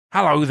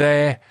Hello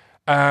there,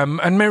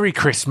 and Merry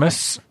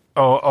Christmas,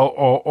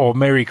 or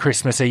Merry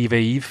Christmas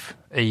Eve,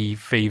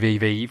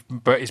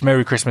 but it's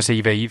Merry Christmas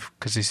Eve,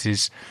 because this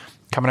is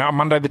coming out on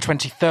Monday the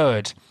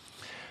 23rd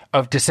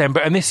of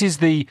December, and this is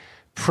the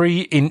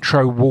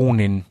pre-intro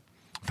warning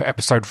for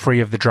episode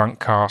 3 of the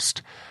Drunk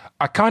Cast.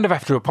 I kind of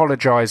have to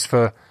apologise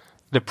for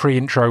the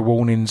pre-intro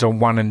warnings on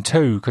 1 and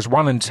 2, because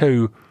 1 and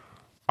 2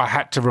 I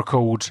had to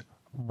record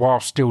while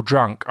still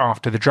drunk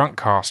after the Drunk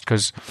Cast,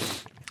 because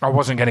I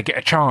wasn't going to get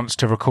a chance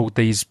to record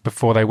these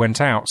before they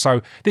went out.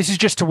 So this is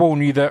just to warn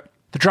you that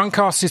the Drunk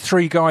Cast is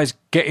 3 guys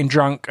getting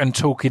drunk and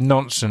talking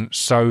nonsense.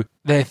 So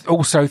they're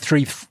also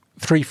three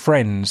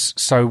friends.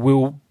 So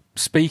we'll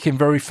speak in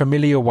very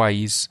familiar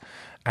ways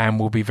and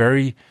we'll be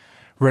very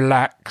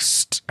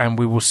relaxed and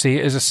we will see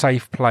it as a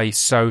safe place.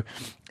 So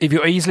if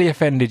you're easily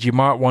offended, you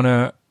might want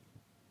to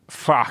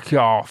fuck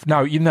off.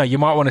 No, you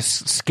might want to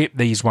skip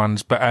these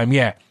ones. But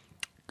yeah.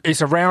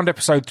 It's around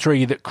episode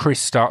 3 that Chris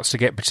starts to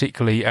get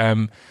particularly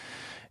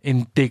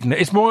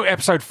indignant. It's more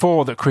episode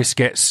 4 that Chris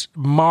gets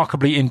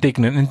remarkably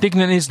indignant.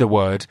 Indignant is the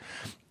word.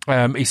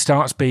 He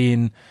starts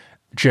being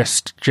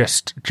just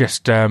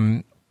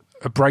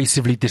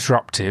abrasively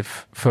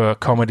disruptive for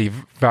comedy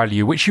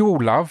value, which you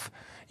all love.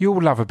 You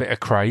all love a bit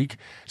of Craig.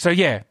 So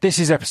yeah, this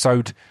is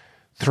episode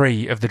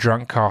 3 of the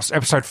Drunk Cast.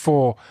 Episode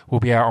 4 will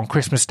be out on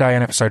Christmas Day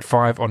and episode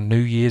 5 on New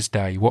Year's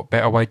Day. What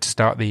better way to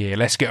start the year?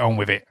 Let's get on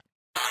with it.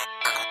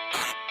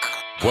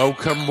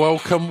 Welcome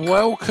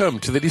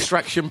to the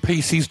Distraction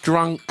Pieces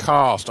Drunk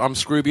Cast. I'm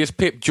Scroobius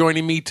Pip.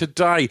 Joining me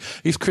today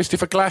is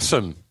Christopher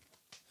Glasson.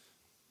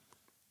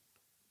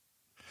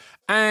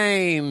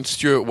 And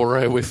Stuart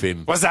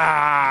Warrior-Whiffin. What's that?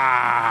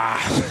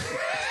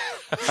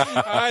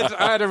 I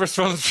had a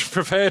response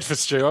prepared for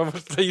Stu.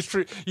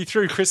 You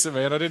threw Chris at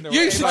me and I didn't know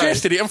You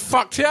suggested it and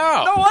fucked it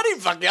up. No, I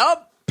didn't fuck it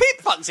up.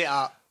 Pip fucked it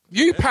up.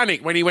 You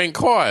panicked when he went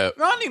quiet.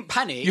 No, I didn't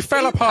panic. You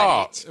fell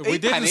apart. We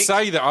didn't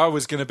say that I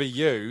was going to be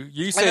you.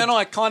 You said then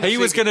I kind of he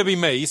was going to be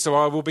me, so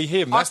I will be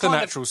him. That's the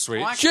natural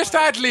switch. Just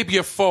ad-lib,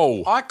 you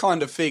fool. I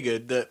kind of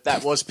figured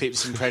that was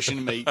Pip's impression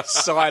of me.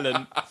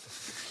 Silent.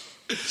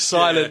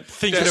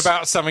 Thinking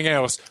about something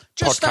else.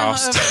 Just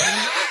Podcast.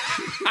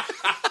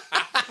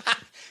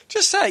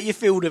 Just say it, your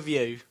field of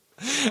view.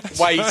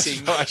 Waiting.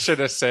 That's what I should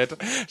have said.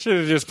 Should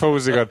have just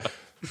paused and gone,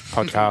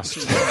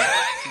 podcast.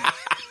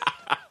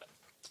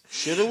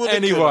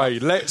 Anyway,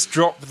 let's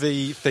drop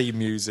the theme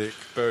music.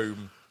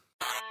 Boom.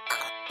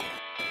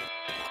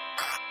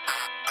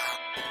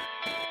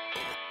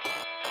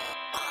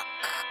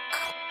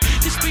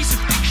 This piece of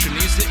fiction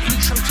is the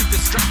intro to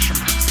Distraction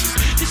Pieces.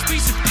 This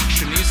piece of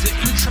fiction is the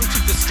intro to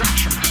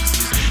Distraction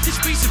Pieces. This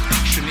piece of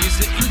fiction is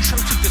the intro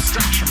to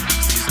Distraction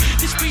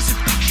Pieces. This piece of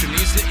fiction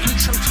is the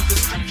intro to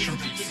Distraction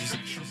Pieces.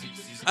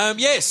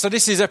 Yes, so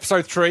this is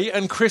episode 3,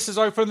 and Chris has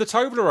opened the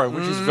Toblerone,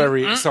 which is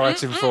very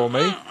exciting for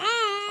me.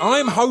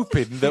 I'm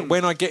hoping that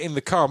when I get in the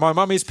car, my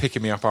mum is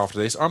picking me up after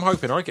this. I'm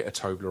hoping I get a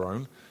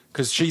Toblerone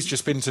because she's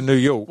just been to New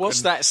York.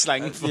 What's that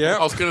slang for? Yeah,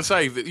 I was going to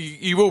say that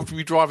you will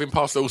be driving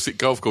past the Allsick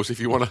Golf Course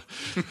if you want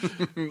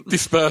to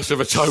disperse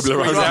of a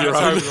Toblerone of your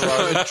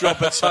own.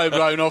 Drop a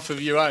Toblerone off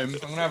of your own. I'm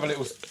going to have a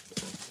little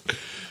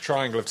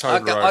triangle of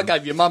Toblerone. I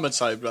gave your mum a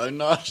Toblerone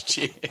last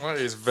year. That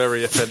is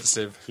very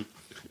offensive.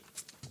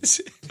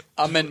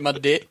 I meant my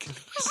dick.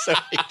 Sorry,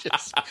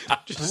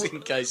 just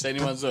in case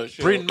anyone's not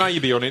sure. Bryn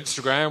maybe on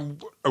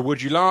Instagram,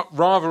 would you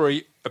rather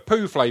eat a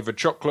poo-flavoured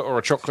chocolate or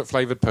a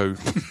chocolate-flavoured poo?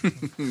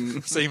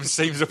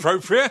 seems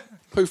appropriate.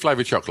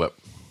 Poo-flavoured chocolate.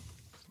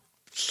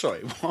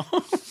 Sorry,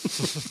 what?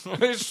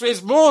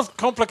 It's more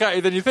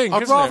complicated than you think,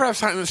 I'd isn't rather it? have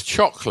something that's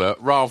chocolate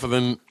rather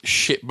than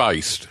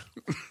shit-based.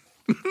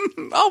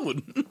 I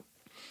wouldn't.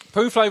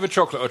 Poo-flavoured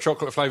chocolate or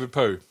chocolate-flavoured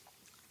poo?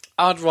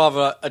 I'd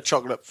rather a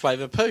chocolate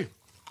flavoured poo.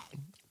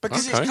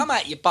 Because Okay. it's come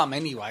out your bum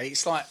anyway.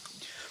 It's like,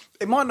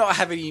 it might not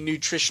have any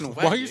nutritional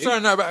value. Why are you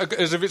saying that about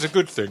as if it's a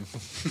good thing?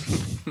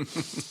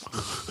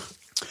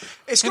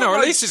 It's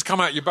At least it's come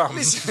out your bum.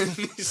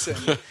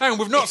 Listen. Hang on,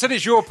 we've not said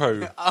it's your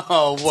poo.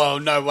 Oh, well,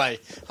 no way.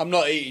 I'm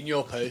not eating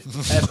your poo.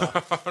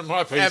 Ever.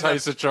 My poo Ever.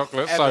 tastes of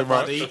chocolate Ever, so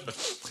much. buddy.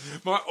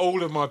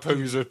 All of my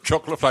poos are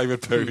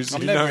chocolate-flavoured poos.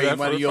 I'm You never know that eating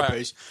one for of a your fact.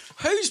 poos.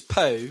 Whose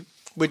poo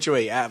would you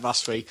eat out of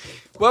us 3?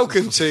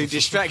 Welcome to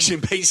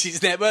Distraction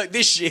Pieces Network.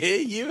 This year,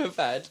 you have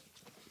had...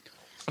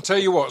 I'll tell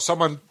you what,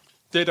 someone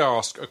did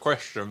ask a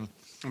question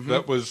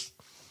that was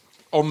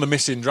on the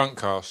missing Drunk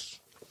Cast.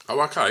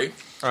 Oh, okay.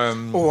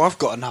 I've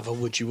got another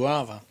would you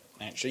rather,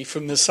 actually,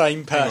 from the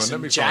same person,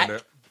 let me Jack. find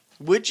it.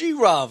 Would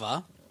you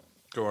rather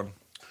Go on.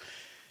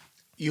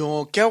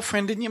 your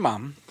girlfriend and your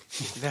mum,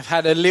 they've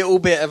had a little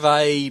bit of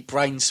a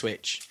brain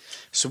switch.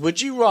 So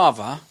would you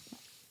rather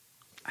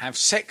have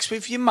sex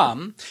with your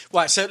mum?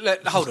 Right, so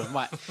hold on,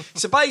 right.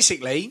 So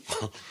basically,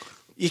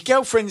 your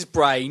girlfriend's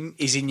brain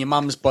is in your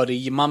mum's body,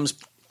 your mum's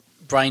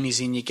brain is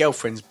in your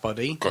girlfriend's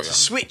body. Got ya.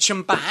 Switch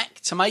them back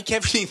to make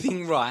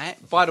everything right.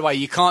 By the way,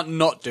 you can't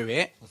not do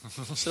it,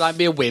 so don't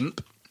be a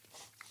wimp.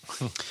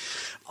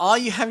 Are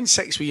you having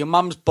sex with your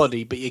mum's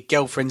body but your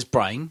girlfriend's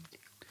brain?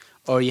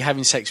 or are you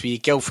having sex with your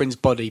girlfriend's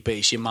body, but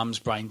it's your mum's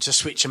brain? Just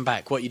switch them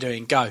back. What are you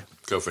doing? Go.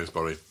 Girlfriend's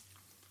body.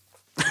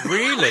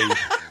 Really?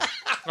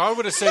 I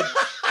would have said...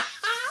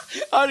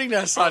 I think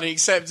that's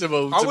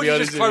unacceptable, I to would be have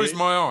honest just with closed you.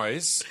 my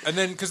eyes, and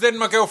then... Because then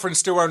my girlfriend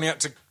still only had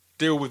to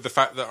deal with the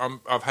fact that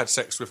I've had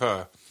sex with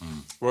her,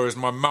 whereas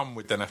my mum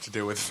would then have to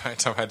deal with the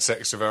fact I've had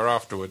sex with her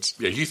afterwards.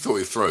 Yeah, you thought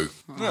it through.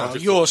 Oh,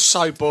 you're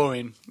so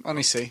boring,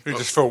 honestly. Who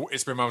just thought,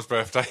 it's my mum's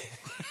birthday.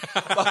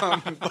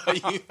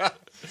 But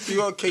you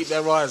got to keep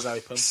their eyes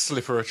open.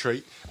 Slip her a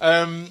treat.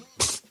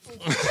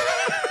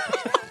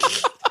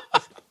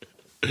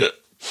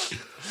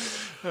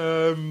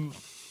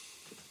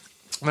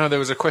 No, there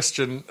was a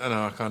question.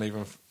 No, I can't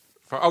even.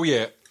 Oh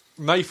yeah,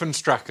 Nathan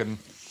Strachan.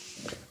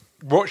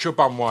 What's your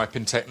bum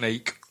wiping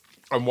technique,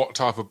 and what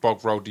type of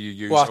bog roll do you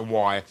use, What? and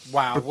why?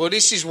 Wow. Well,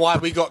 this is why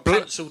we got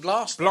cancelled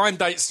last. Blind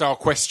date style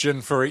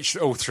question for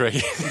all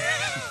three.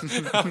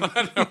 I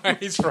don't know how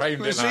he's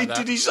framed it like that.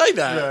 Did he say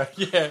that?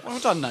 Yeah. Well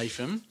done,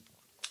 Nathan.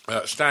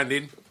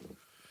 Standing.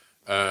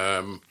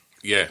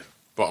 Yeah,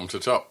 bottom to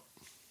top.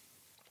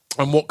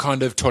 And what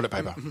kind of toilet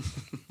paper?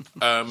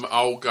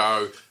 I'll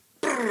go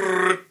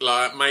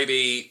like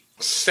maybe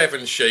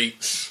 7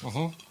 sheets.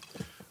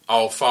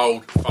 I'll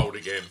fold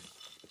again.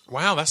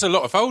 Wow, that's a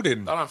lot of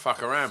folding. I don't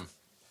fuck around.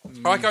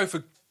 I go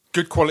for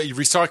good quality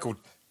recycled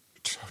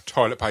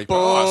toilet paper.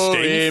 Oh,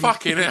 Sting,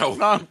 fucking hell.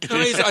 No,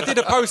 I did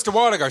a post a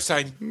while ago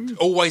saying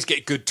always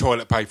get good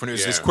toilet paper, and it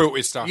was this Yeah.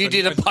 quilted stuff. You and,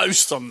 did a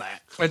post on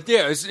that. and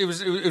yeah, it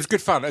was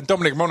good fun. And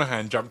Dominic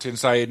Monaghan jumped in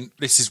saying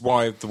this is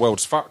why the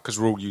world's fucked, because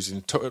we're all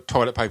using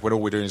toilet paper when all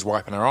we're doing is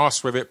wiping our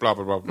arse with it. Blah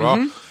blah blah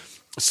blah.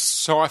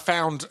 So I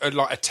found a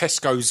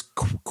Tesco's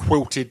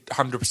quilted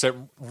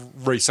 100%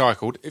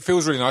 recycled. It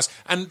feels really nice,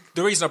 and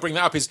the reason I bring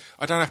that up is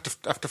I don't have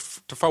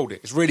to fold it.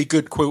 It's really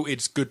good quilted,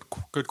 it's good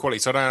quality,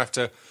 so I don't have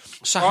to.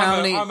 So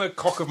I'm a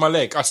cock of my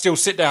leg. I still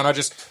sit down.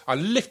 I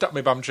lift up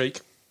my bum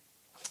cheek.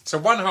 So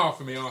one half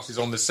of my arse is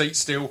on the seat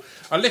still.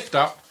 I lift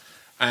up,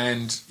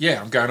 and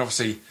yeah, I'm going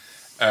obviously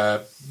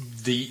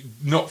the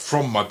not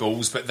from my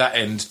balls, but that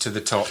end to the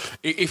top.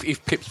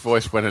 If Pip's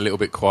voice went a little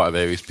bit quieter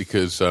there, it's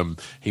because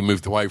he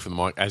moved away from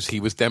the mic as he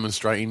was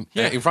demonstrating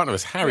in front of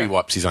us. Harry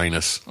wipes his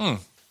anus.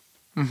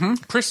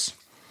 Chris,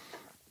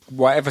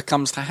 Whatever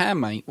comes to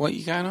hand, mate. What are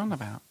you going on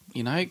about?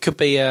 You know, it could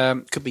be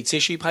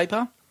tissue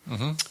paper.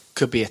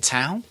 Could be a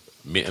towel,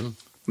 Mitten.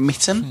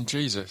 mitten,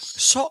 Jesus.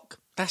 sock.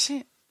 That's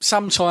it.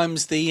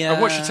 Sometimes the.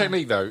 And what's your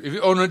technique though?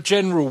 If on a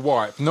general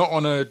wipe, not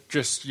on a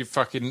just you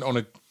fucking on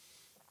a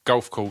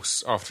golf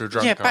course after a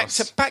drunk Yeah,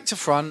 cast. back to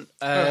front.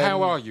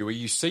 How are you? Are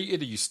you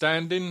seated? Are you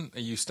standing? Are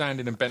you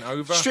standing and bent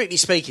over? Strictly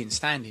speaking,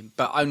 standing,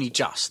 but only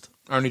just.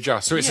 Only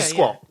just. So it's a Yeah,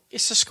 squat. yeah.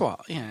 It's a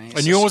squat. Yeah.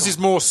 And yours is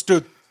more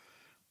stood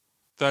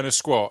than a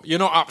squat. You're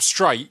not up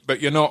straight,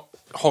 but you're not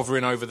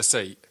hovering over the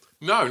seat.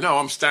 No,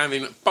 I'm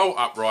standing bolt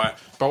upright.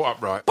 Bolt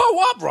upright.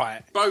 bolt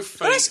upright. Both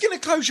feet. Well, that's going to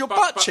close your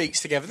butt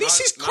cheeks together. This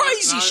No, is no,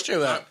 crazy, no, Stuart.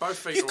 no, both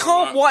feet You are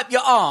can't on wipe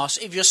your arse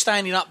if you're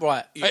standing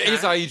upright. At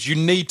his age, you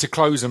need to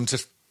close them to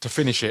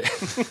finish it.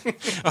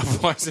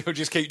 Otherwise, it'll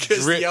just keep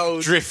the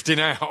old- drifting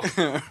out.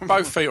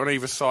 Both feet on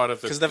either side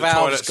of the, 'Cause the toilet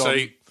valve's gone.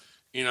 seat.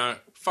 You know,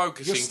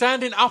 focusing. You're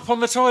standing up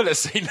on the toilet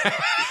seat now.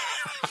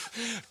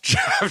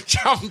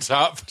 Jumped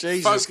up.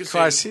 Jesus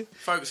Christ.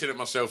 Focusing at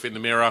myself in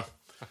the mirror.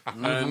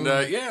 And and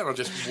I'll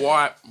just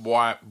wipe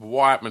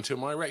until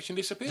my erection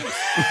disappears.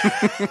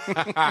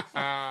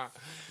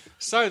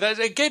 So that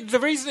again, the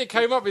reason it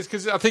came up is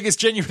because I think it's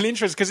genuine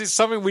interest, because it's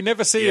something we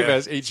never see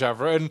of each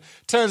other, and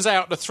turns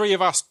out the three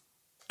of us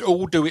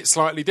all do it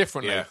slightly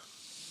differently. Yeah.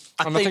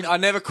 And I think- I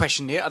never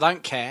questioned it. I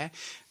don't care.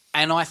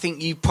 And I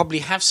think you probably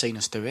have seen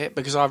us do it,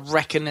 because I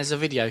reckon there's a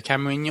video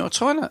camera in your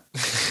toilet.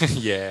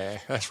 Yeah,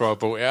 that's why I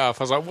brought it up.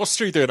 I was like, what's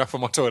Stu doing up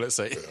on my toilet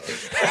seat?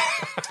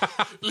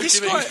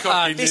 Looking at his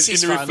cock in this the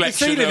is fun. His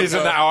reflection feeling of,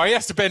 isn't that high. He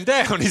has to bend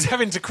down. He's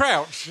having to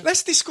crouch.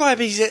 Let's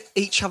describe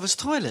each other's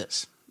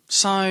toilets.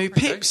 So,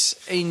 Pips,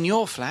 in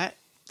your flat,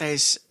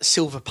 there's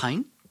silver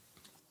paint,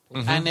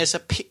 and there's a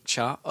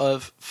picture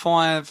of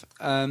 5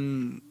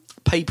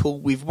 people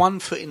with 1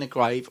 foot in the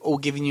grave, all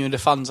giving you the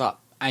thumbs up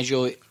as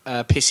you're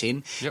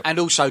pissing, and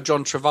also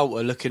John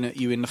Travolta looking at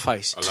you in the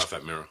face. I love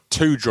that mirror.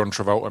 2 John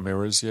Travolta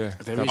mirrors, yeah.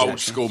 Old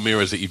school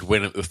mirrors that you'd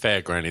win at the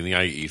fairground in the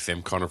 80s,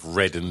 them kind of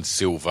red and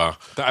silver.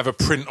 That have a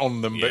print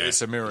on them, but Yeah.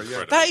 it's a mirror,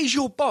 yeah. That is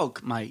your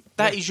bog, mate.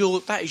 That is your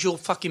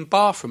fucking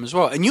bathroom as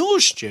well. And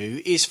yours,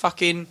 Stu, is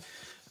fucking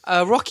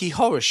a Rocky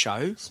Horror Show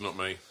It's not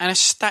me. and a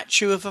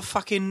statue of a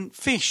fucking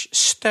fish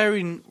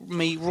staring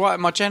me right at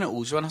my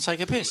genitals when I take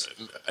a piss.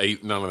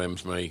 None of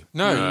them's me.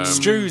 No,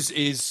 Stu's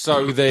is,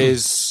 so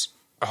there's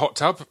a hot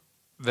tub,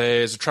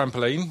 there's a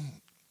trampoline,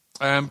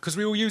 because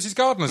we all use his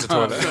garden as a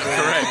toilet.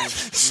 Correct.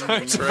 So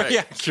it's very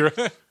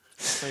accurate.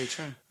 Very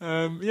true.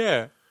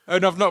 Yeah.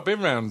 And I've not been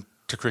round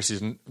to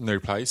Chris's new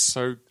place,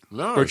 so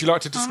No. would you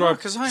like to describe,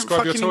 Because I ain't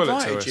describe your fucking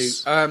toilet to invited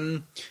us?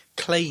 you.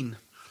 Clean.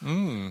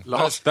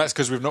 That's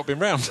because we've not been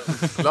round.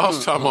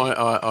 Last time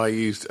I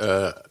used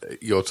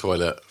your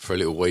toilet for a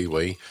little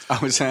wee-wee, I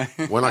was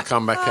when I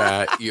come back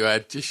out, you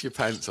had just your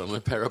pants on and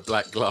a pair of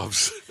black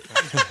gloves.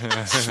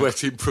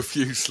 sweating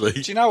profusely.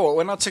 Do you know what?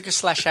 When I took a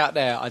slash out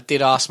there, I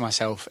did ask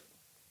myself,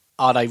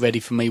 are they ready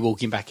for me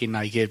walking back in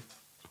naked?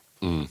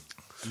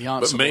 The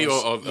answer But me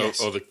was or yes.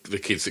 the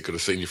kids that could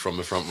have seen you from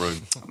the front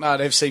room? No,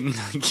 they've seen me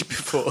naked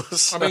before.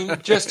 So. I mean,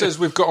 just as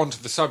we've got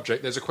onto the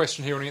subject, there's a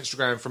question here on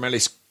Instagram from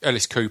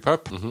Ellis Cooper,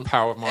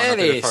 pal of mine. I did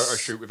a Ellis. photo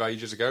shoot with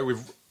ages ago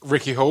with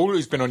Ricky Hall,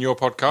 who's been on your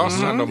podcast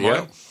and on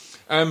Yeah.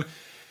 mine.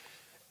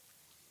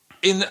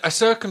 In a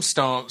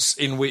circumstance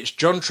in which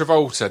John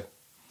Travolta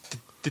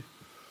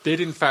did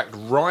in fact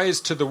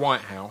rise to the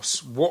White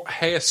House, what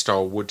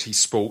hairstyle would he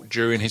sport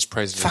during his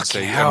presidency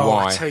Fucking and hell,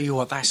 why? I tell you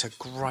what, that's a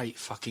great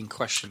fucking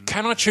question.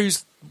 Can I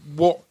choose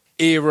what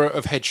era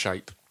of head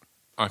shape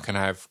I can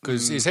have?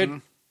 Because his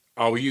head...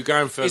 Oh, were you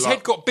going for His like...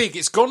 head got big.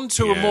 It's gone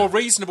to a Yeah. more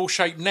reasonable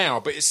shape now,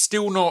 but it's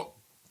still not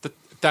the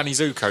Danny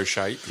Zuko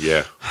shape.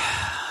 Yeah.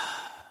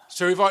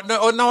 So if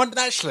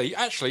actually,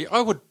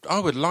 I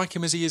would like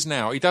him as he is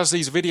now. He does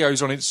these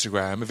videos on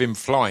Instagram of him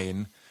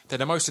flying. They're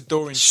the most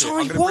adoring shit.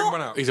 Sorry, I'm going to bring what?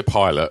 one up. He's a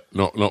pilot,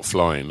 not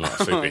flying like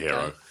a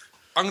superhero.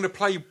 I'm going to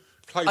play one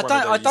I of don't.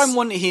 I these. don't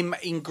want him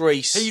in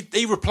Greece.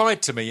 He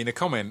replied to me in a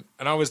comment,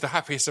 and I was the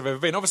happiest I've ever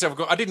been. Obviously,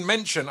 I didn't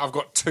mention I've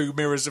got 2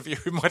 mirrors of you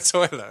in my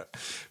toilet,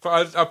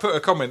 but I put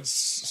a comment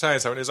saying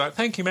something. It was like,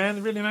 "Thank you,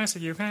 man. Really nice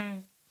of you."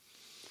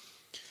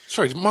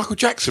 Sorry, did Michael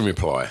Jackson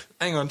reply?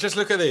 Hang on, just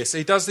look at this.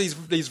 He does these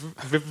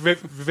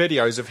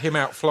videos of him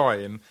out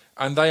flying,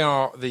 and they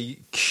are the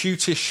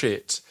cutest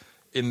shit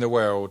in the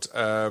world.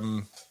 Here I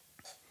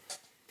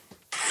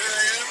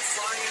am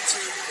flying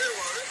into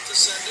Clearwater,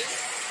 descending,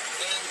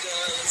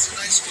 and it's a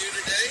nice view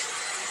today.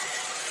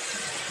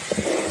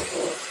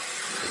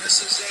 This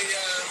is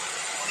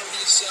one of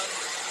these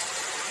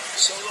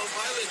solo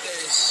pilot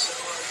days, so I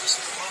just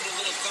wanted a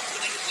little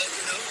company to let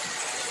you know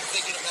I'm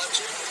thinking about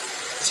you.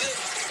 That's it.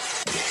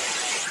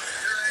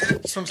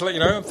 Just want to let you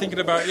know, I'm thinking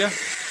about you.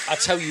 I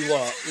tell you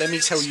what. Let me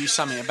tell you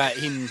something about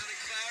him.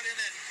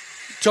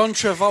 John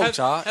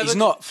Travolta Have is a-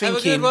 not have a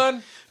good thinking.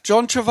 one.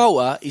 John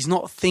Travolta is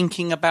not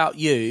thinking about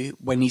you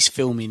when he's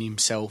filming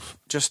himself.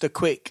 Just a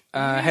quick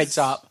heads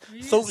up.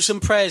 Thoughts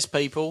and prayers,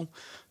 people.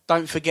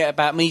 Don't forget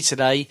about me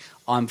today.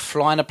 I'm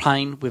flying a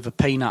plane with a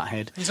peanut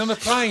head. He's on the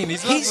plane.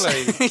 He's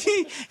lovely.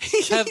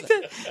 He's-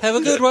 have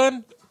a good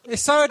one.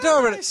 It's so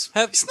adorable. It's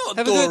not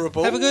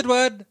adorable. Have a good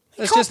one.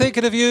 I was can't- just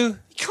thinking of you.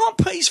 He can't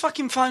put his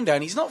fucking phone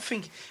down. He's not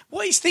thinking.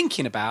 What he's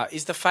thinking about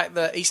is the fact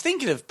that he's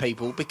thinking of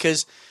people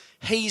because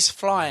he's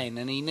flying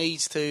and he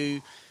needs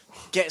to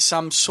get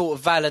some sort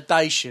of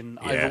validation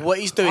Yeah. over what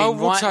he's doing I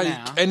will right take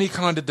now. any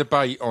kind of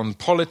debate on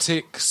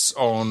politics,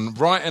 on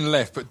right and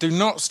left, but do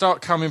not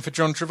start coming for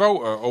John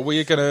Travolta, or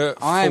we're going to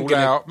I am fall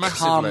going out to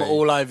massively. come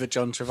all over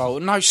John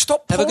Travolta. No,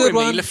 stop Have a pouring good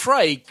one. me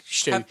Lafrague,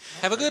 Stu.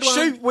 Have a good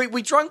Stu, one.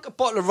 we drank a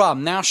bottle of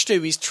rum. Now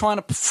Stu is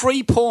trying to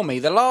free pour me.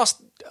 The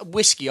last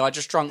whiskey I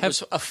just drunk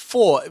was a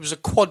 4. It was a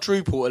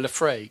quadruple of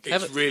Lafrague.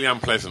 It's really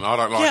unpleasant. I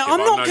don't like Yeah, it. I'm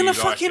but I not know going you to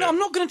like fucking. it. I'm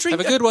not going to drink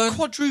Have a good one.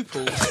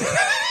 quadruple.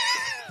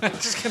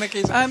 Just gonna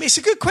keep... It's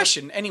a good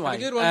question. Anyway, Have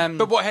a good one.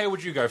 But what hair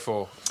would you go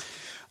for?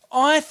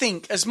 I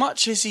think as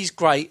much as he's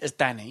great as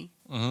Danny,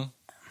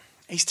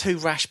 he's too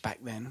rash back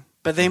then.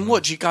 But then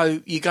what do you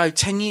go? You go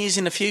 10 years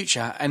in the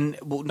future, and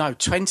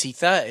 20,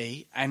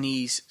 30, and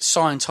he's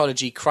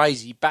Scientology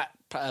crazy.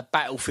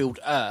 Battlefield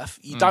Earth.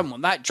 You don't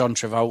want that, John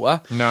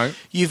Travolta. No.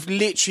 You've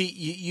literally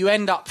you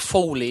end up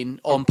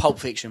falling on Pulp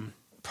Fiction.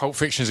 Pulp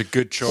Fiction is a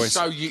good choice.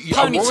 So you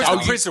what was Ponytail.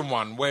 the prison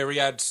one where he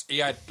had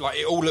like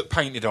it all looked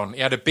painted on? He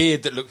had a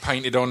beard that looked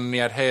painted on, and he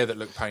had hair that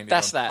looked painted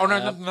That's on. that, Oh no,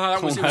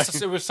 that was, porno.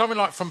 it was something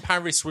like From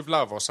Paris with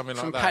Love or something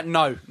like that.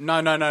 No.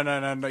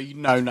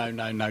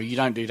 You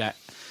don't do that.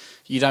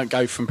 You don't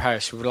go from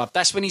Paris with love.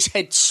 That's when his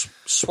head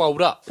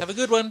swelled up. Have a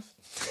good one.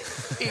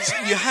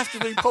 You have to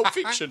do Pulp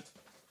Fiction.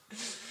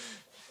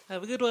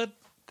 Have a good one.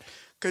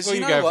 Because What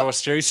you are know you going what?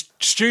 for, Stu?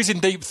 Stu's in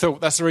deep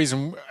thought. That's the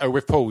reason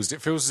we've paused.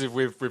 It feels as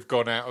if we've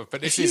gone out of. But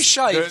If this you is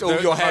shaved all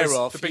your hair most-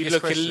 off, the you biggest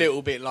look question. a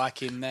little bit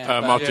like him there.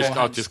 but-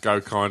 I'll just go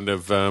kind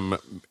of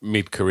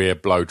mid-career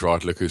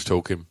blow-dried. Look who's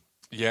talking.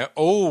 Yeah.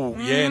 Oh,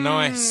 yeah.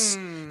 Nice.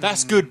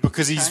 That's good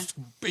because he's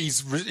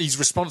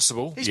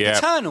responsible. He's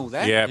paternal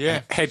there. Yeah,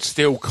 Yeah. head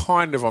still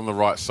kind of on the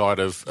right side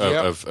of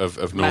normal.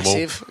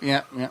 Massive.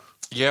 Yeah.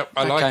 Yeah,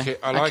 I like it.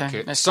 I like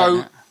it. let's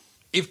So, take that.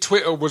 if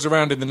Twitter was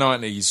around in the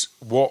 90s,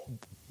 what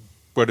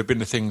would have been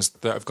the things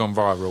that have gone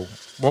viral?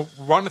 Well,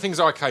 one of the things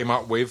I came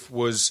up with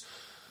was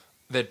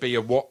there'd be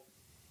what's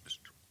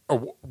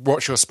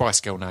your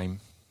Spice Girl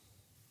name?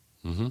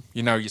 Mm-hmm.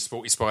 You know, your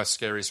Sporty Spice,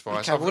 Scary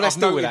Spice. Okay, well, let's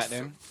do with noted that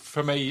then.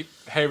 For me,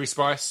 Hairy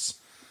Spice,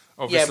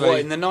 Yeah, obviously. what,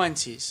 in the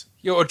 90s?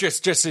 Yeah, or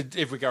just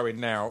if we go in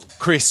now,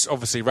 Chris,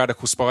 obviously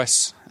Radical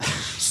Spice,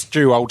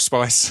 Stu, Old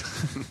Spice.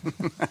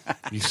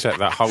 You set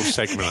that whole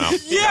segment up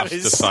just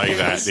to say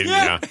that,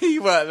 didn't you?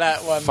 You worked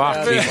that one.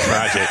 Fucking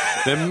tragic.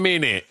 The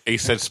minute he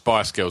said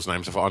Spice Girls'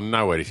 names, I thought, I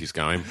know where this is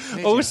going.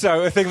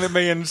 Also, a thing that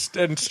me and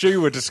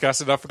Stu were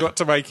discussing, I forgot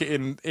to make it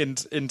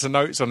into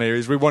notes on here,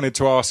 is we wanted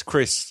to ask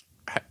Chris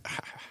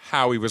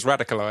how he was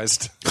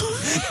radicalised.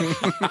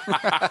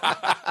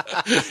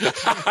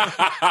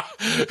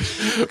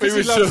 Because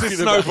he loves his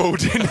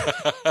snowboarding.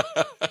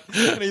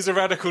 And he's a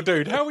radical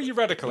dude. How were you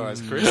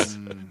radicalised, Chris?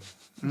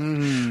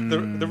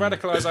 The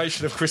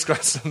radicalisation of Chris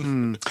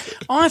Glasson.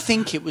 I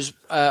think it was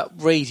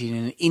reading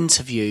an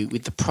interview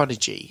with the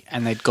Prodigy,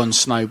 and they'd gone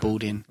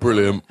snowboarding.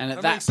 Brilliant. And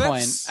at That that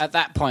makes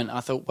sense. point, I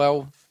thought,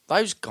 well,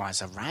 those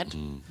guys are rad.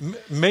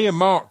 Me and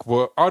Mark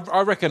were...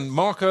 I reckon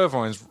Mark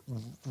Irvine's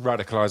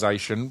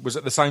radicalisation was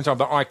at the same time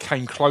that I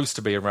came close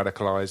to being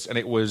radicalised, and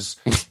it was...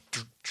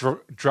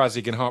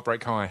 Drazig and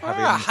Heartbreak High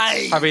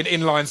having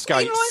inline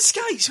skates. Inline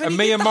skates. When And he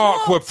me did and the Mark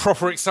half. were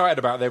proper excited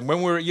about them. When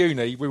we were at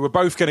uni, we were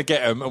both going to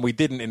get them, and we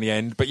didn't in the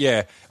end. But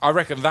yeah, I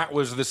reckon that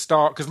was the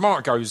start, because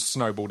Mark goes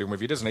snowboarding with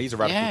you, doesn't he? He's a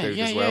radical dude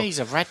as well. Yeah, he's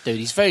a rad dude.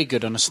 He's very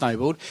good on a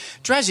snowboard.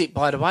 Drazig,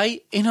 by the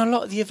way, in a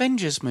lot of the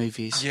Avengers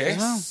movies. Yes, as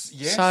well.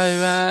 yes.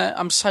 So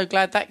I'm so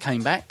glad that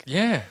came back.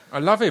 Yeah, I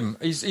love him.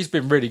 He's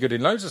been really good in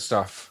loads of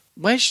stuff.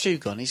 Where's Stu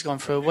gone? He's gone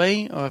for a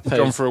wee or a poo?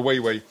 Gone for a wee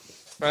wee.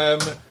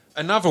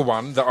 Another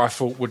one that I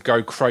thought would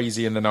go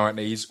crazy in the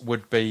 90s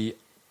would be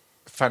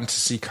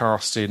fantasy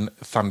casting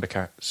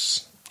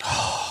Thundercats.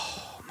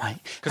 Mate.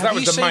 Because that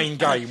was the main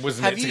game,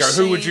 wasn't it? To go,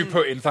 who would you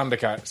put in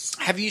Thundercats?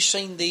 Have you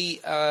seen the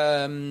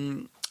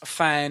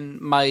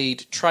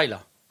fan-made trailer?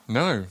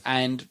 No.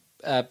 And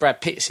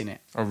Brad Pitt's in it.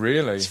 Oh,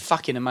 really? It's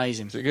fucking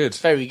amazing. Is it good? It's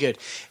very good.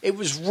 It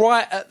was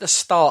right at the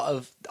start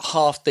of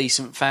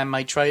half-decent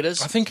fan-made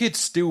trailers. I think he'd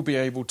still be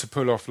able to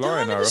pull off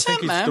Lionel. I 100%,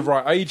 think he's man. the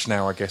right age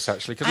now, I guess,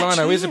 actually. Because Lionel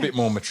Actually, is a yeah. bit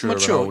more mature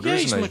and older, yeah,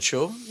 isn't he's he?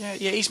 mature. Yeah,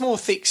 he's more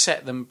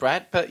thick-set than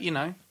Brad, but, you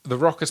know, The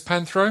Rock as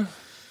Panthro?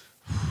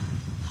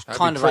 That'd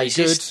kind be of pretty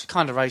racist. good.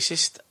 Kind of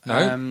racist. No,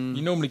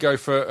 you normally go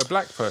for a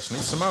black person.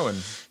 He's Samoan.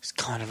 It's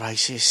kind of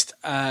racist.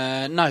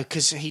 No,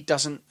 because he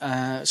doesn't.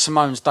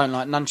 Samoans don't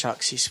like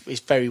nunchucks. It's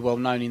very well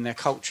known in their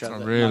culture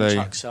that really?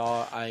 nunchucks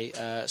are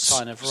a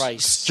sign of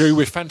race. Stu,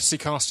 with fantasy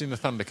casting the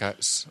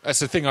Thundercats. That's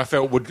the thing I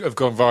felt would have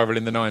gone viral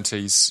in the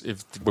 90s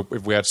if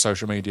we had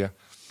social media.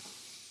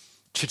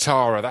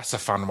 Chitara, that's a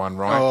fun one,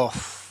 right? Oh,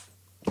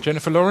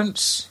 Jennifer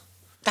Lawrence?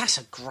 that's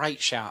a great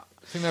shout.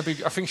 I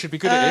think she'd be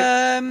good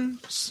at it. Um,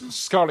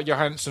 Scarlett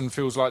Johansson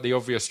feels like the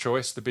obvious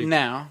choice. The big,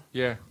 now,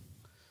 yeah.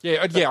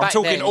 I'm back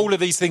talking then- all of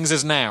these things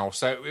as now.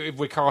 So if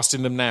we're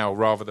casting them now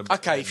rather than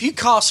okay, if you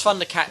cast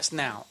Thundercats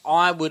now,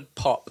 I would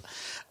pop.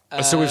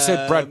 So we've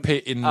said Brad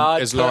Pitt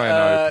I'd as put,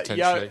 Lion-O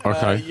potentially.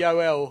 Okay.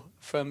 Yoel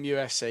from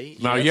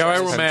UFC. No, UFC.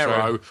 Yoel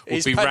Romero would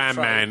He's be Panthro. Ram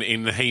Man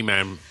in the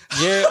He-Man.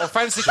 Yeah, or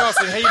fancy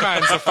casting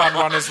He-Man's a fun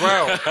one as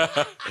well.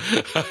 That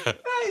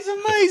is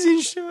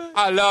amazing, sure.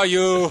 I love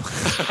you.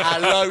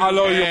 Hello, I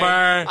love you,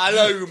 man.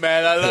 Hello,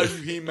 man. I love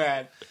you,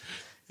 He-Man.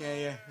 Yeah.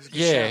 It was a good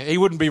Yeah, shout. he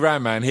wouldn't be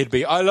Ram Man. He'd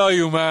be I love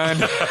you, man.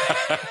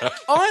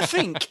 I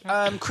think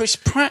Chris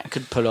Pratt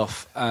could pull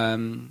off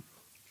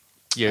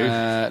You.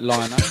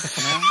 Lionel.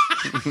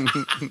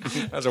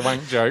 That's a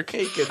wank joke.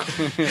 He could.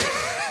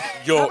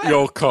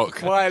 Your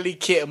cock. Wiley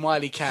Kit and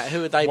Wiley Cat.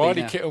 Who would they Wiley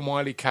be now? Kit and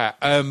Wiley Cat.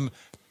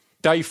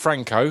 Dave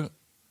Franco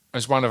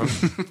as one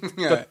of them.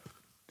 Yeah.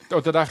 Or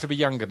did they have to be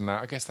younger than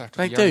that? I guess they have to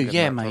They be do, younger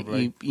yeah, than that, mate.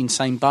 probably. You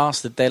insane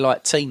bastard. They're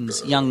like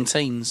teens, young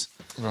teens.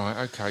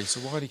 Right, okay. So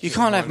Wiley Kit You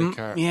can't and have Wiley them.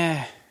 Cat.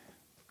 Yeah.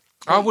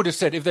 I would have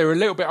said if they were a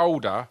little bit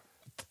older,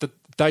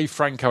 Dave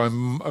Franco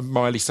and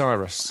Miley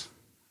Cyrus.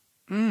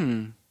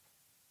 Have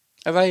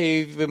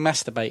they been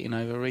masturbating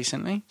over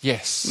recently?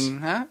 Yes.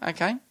 Huh?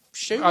 Okay.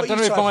 Shoot. I don't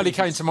know if Miley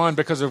came to mind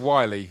because of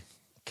Wiley,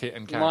 Kit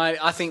and Cat.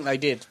 I think they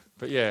did.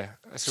 But yeah.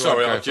 That's what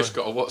Sorry, I'd go I've just for.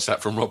 got a WhatsApp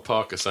from Rob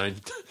Parker saying,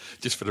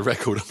 just for the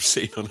record, I'm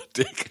sitting on a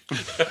dick.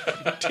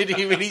 Did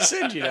he really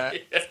send you that?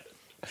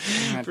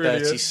 That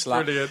Brilliant, dirty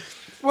slut. brilliant.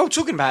 Well,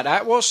 talking about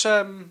that, what's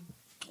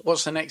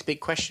the next big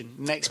question?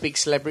 Next big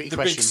celebrity The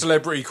question? big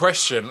celebrity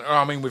question.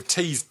 I mean, we've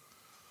teased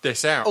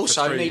this out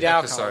Also, for 3 need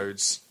alcohol.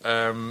 episodes.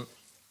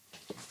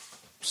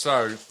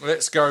 So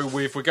let's go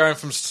with. We're going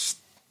from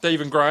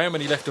Stephen Graham,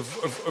 and he left a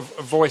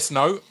voice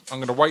note. I'm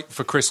going to wait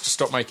for Chris to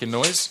stop making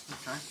noise.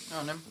 Okay. Go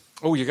on then.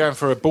 Oh, you're going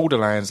for a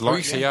Borderlands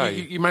like TA.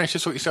 You managed to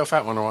sort yourself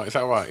out one, all right? Is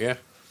that all right, yeah?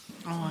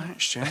 Oh,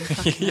 that's Stu.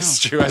 Yes,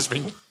 Stu has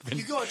been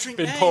You got to drink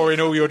been now. pouring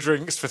all your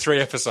drinks for 3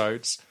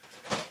 episodes.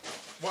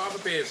 What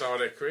other beers are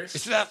there, Chris?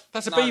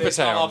 That's a No, Beaver there's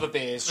no Town. other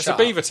beers. That's Shut a up.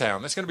 Beaver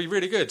Town. That's going to be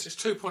really good. It's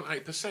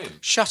 2.8%.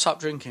 Shut up,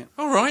 drink it.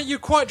 All right, you're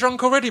quite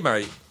drunk already,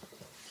 mate.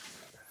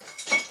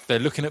 They're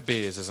looking at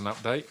beers as an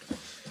update.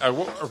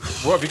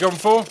 What have you gone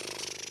for?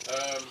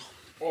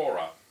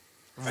 Aura.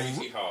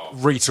 80 half.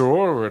 Rita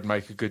Ora would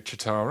make a good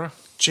Chitara.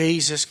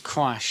 Jesus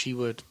Christ, she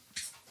would.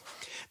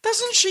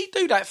 Doesn't she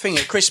do that thing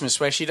at Christmas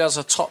where she does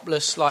a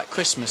topless, like,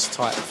 Christmas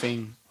type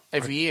thing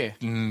every year?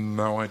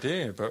 No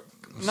idea, but...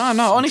 No,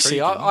 honestly,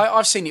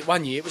 I've seen it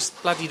one year. It was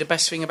bloody the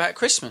best thing about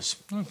Christmas.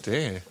 Oh,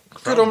 dear.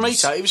 Good on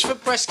Rita. It was for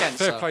breast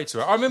cancer. Fair play to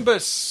her. I remember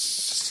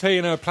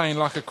seeing her playing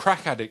like a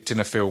crack addict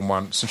in a film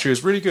once, and she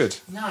was really good.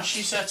 No,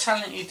 she's a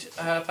talented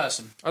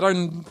person. I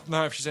don't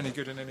know if she's any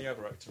good in any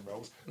other acting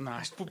roles. No,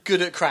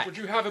 good at crack. Would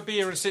you have a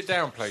beer and sit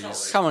down,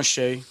 please? Come on,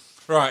 Stu.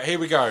 Right, here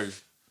we go.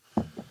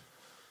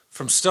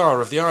 From star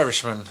of The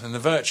Irishman and The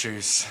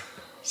Virtues,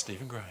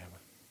 Stephen Graham.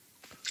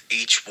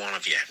 Each one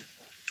of you,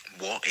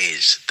 what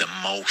is the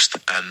most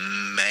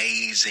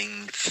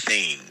amazing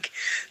thing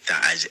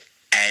that has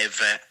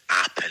ever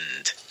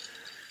happened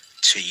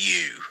to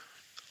you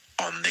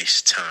on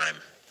this time,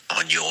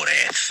 on your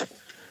earth,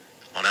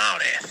 on our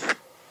earth,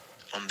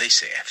 on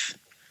this earth?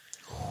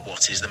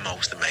 What is the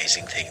most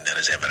amazing thing that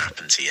has ever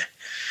happened to you?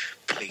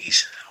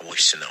 Please, I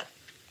wish to know.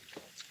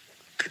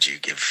 Could you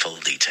give full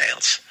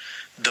details?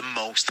 The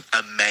most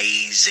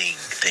amazing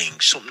thing,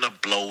 something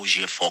that blows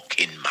your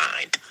fucking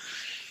mind.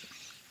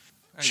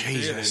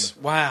 Jesus.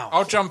 Wow.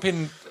 I'll jump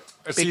in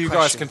so Big you guys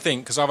question. can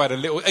think, because I've had a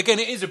little... Again,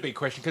 it is a big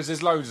question, because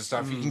there's loads of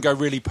stuff. You can go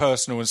really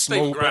personal and small.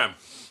 Stephen Graham.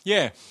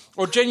 Yeah.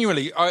 Or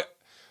genuinely,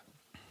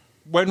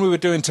 when we were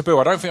doing Taboo,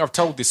 I don't think I've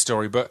told this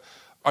story, but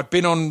I'd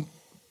been on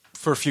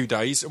for a few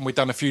days, and we'd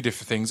done a few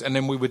different things, and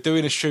then we were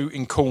doing a shoot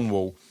in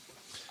Cornwall,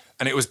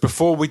 and it was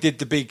before we did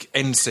the big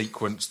end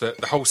sequence that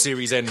the whole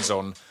series ends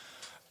on,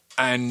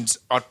 and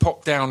I'd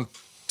popped down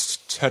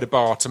to the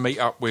bar to meet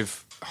up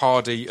with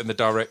Hardy and the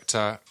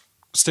director.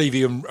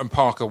 Stevie and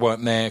Parker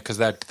weren't there because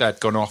they'd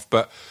gone off,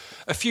 but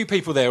a few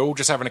people there all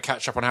just having a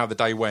catch up on how the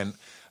day went,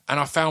 and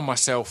I found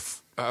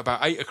myself at about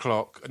 8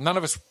 o'clock, none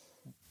of us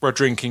were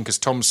drinking because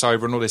Tom's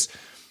sober and all this,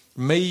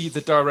 me,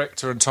 the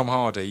director, and Tom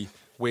Hardy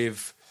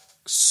with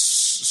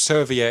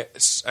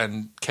serviettes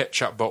and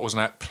ketchup bottles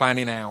and that,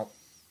 planning out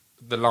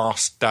the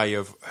last day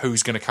of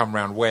who's going to come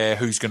round where,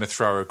 who's going to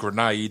throw a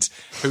grenade,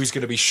 who's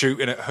going to be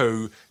shooting at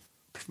who,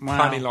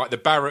 planning like the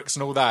barracks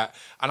and all that.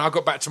 And I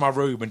got back to my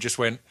room and just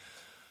went,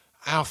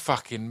 how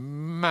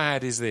fucking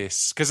mad is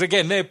this? Because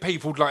again, they're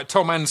people like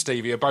Tom and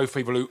Stevie are both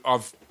people who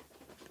I've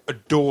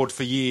adored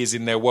for years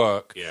in their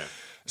work. Yeah.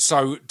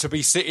 So to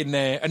be sitting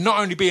there and not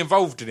only be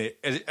involved in it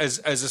as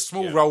a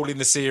small role in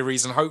the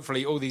series and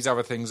hopefully all these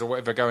other things or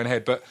whatever going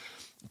ahead, but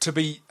to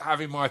be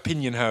having my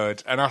opinion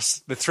heard and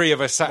us, the three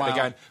of us sat there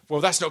going,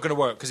 well, that's not going to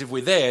work because if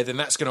we're there, then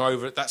that's going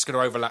to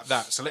overlap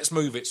that. So let's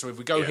move it. So if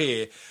we go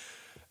here,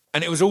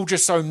 and it was all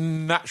just so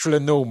natural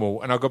and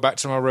normal. And I got back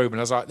to my room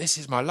and I was like, this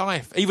is my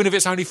life. Even if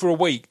it's only for a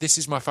week, this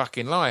is my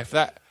fucking life.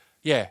 That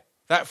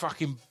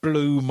fucking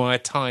blew my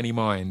tiny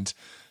mind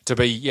to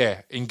be,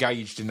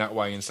 engaged in that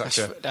way in such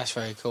That's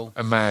very cool.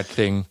 a mad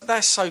thing.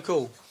 That's so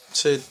cool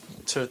to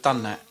have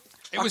done that.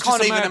 It I was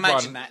can't just a even mad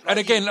imagine one. that. And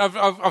again,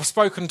 I've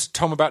spoken to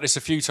Tom about this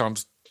a few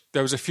times.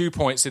 There was a few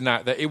points in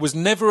that it was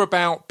never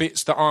about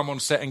bits that I'm on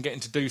set and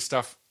getting to do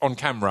stuff on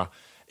camera.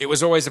 It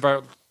was always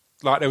about,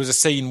 like, there was a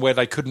scene where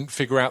they couldn't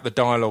figure out the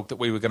dialogue that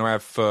we were going to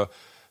have for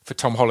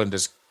Tom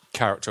Hollander's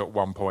character at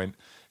one point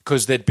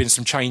because there'd been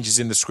some changes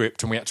in the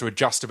script and we had to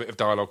adjust a bit of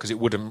dialogue because it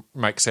wouldn't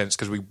make sense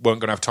because we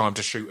weren't going to have time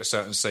to shoot a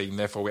certain scene,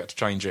 therefore we had to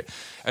change it.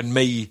 And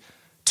me,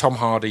 Tom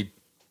Hardy,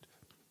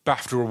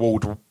 BAFTA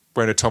award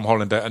winner Tom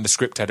Hollander and the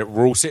script editor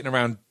were all sitting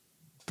around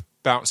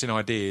bouncing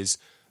ideas,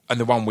 and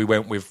the one we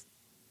went with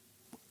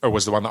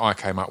was the one that I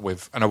came up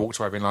with, and I walked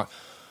away being like,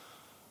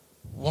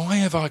 why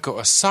have I got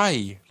to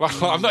say?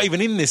 Like, I'm not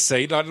even in this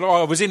scene. Like,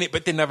 I was in it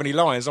but didn't have any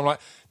lines. I'm like,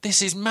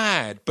 this is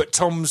mad. But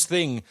Tom's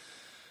thing,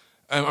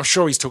 I'm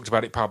sure he's talked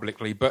about it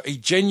publicly, but he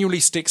genuinely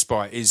sticks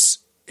by it.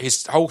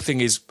 His whole thing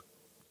is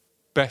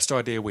best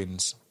idea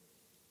wins.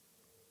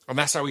 And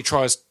that's how he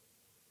tries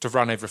to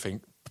run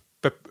everything.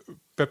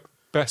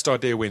 Best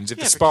idea wins. If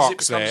the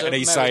spark's there and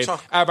he's saying,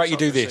 how about you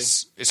do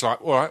this? It's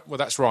like, all right, well,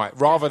 that's right.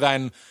 Rather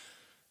than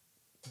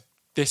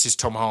this is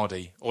Tom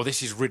Hardy or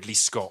this is Ridley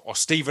Scott or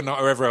Stephen Knight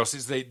or whoever else,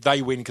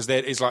 they win because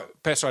it's like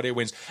best idea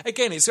wins.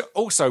 Again, it's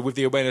also with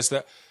the awareness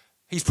that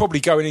he's probably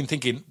going in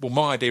thinking, well,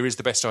 my idea is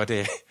the best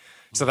idea.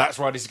 So that's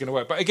why this is going to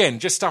work. But again,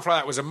 just stuff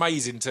like that was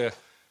amazing to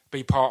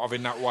be part of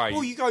in that way.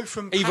 Well, you go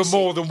from even passive,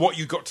 more than what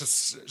you got to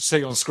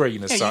see on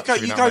screen as such.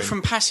 You go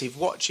from passive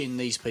watching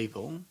these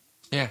people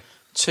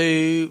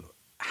to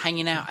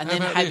hanging out and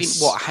then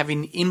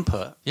having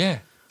input. Yeah,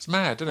 it's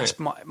mad, isn't it?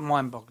 That's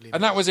mind-boggling.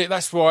 And that was it.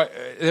 That's why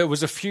there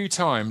was a few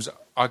times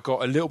I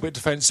got a little bit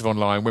defensive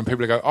online when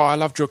people go, oh, I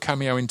loved your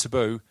cameo in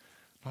Taboo.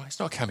 Like, it's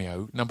not a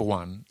cameo, number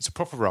one. It's a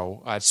proper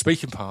role. I had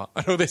speaking part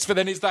and all this. But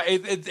then it's that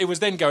it was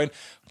then going,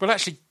 well,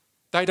 actually,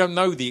 they don't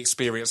know the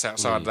experience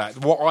outside of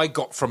that. What I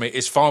got from it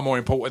is far more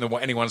important than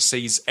what anyone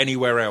sees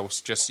anywhere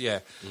else.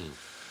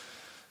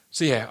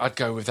 So, I'd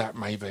go with that,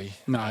 maybe.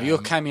 No, your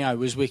cameo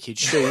was wicked.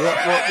 Stu,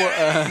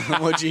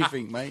 what do you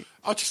think, mate?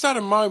 I just had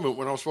a moment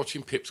when I was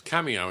watching Pip's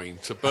cameo in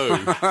Taboo.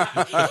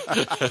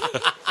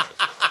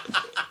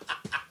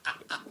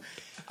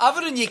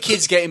 Other than your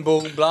kids getting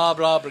born, blah,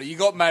 blah, blah, you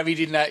got married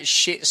in that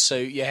shit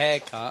suit, your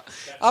haircut.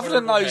 Other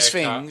than those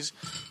things,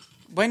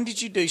 when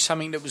did you do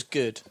something that was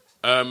good?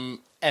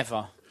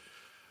 Ever?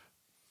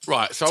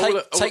 Right,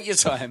 so take your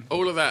time.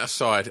 All of that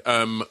aside,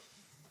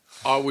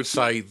 I would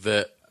say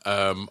that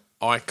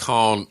I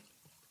can't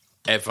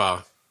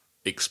ever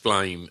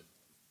explain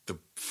the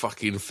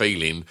fucking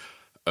feeling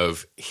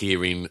of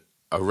hearing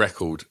a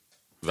record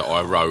that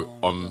I wrote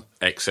on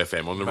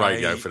XFM, on the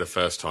radio for the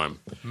first time.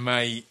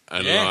 Mate.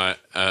 And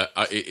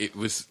it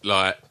was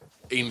like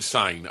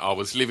insane. I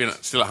was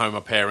still at home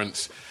with my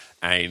parents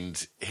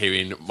and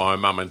hearing my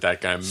mum and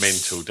dad going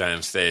mental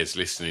downstairs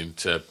listening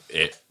to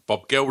it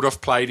Bob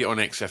Geldof played it on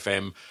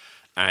XFM,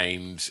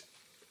 and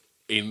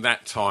in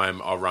that time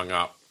I rung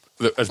up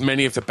as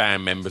many of the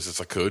band members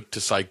as I could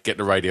to say, get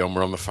the radio on,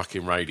 we're on the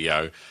fucking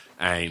radio.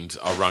 And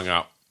I rung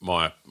up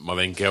my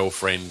then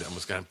girlfriend and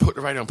was going, put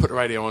the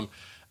radio on.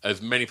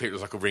 As many people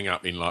as I could ring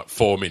up in like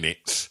 4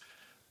 minutes.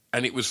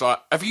 And it was like,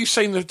 have you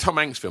seen the Tom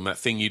Hanks film, That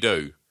Thing You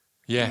Do?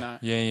 Yeah, No.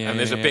 yeah. And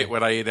there's a bit where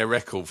they hear their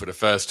record for the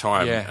first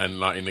time, Yeah. and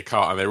like in the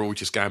car, and they're all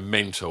just going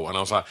mental. And I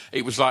was like,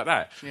 it was like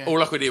that. Yeah.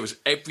 All I could hear was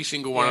every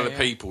single one of the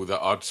people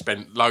that I'd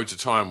spent loads of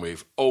time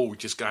with, all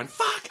just going,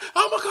 fuck,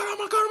 oh my God, oh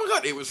my God, oh my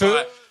God. It was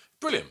like,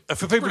 brilliant.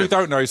 For people who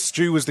don't know,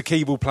 Stu was the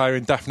keyboard player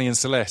in Daphne and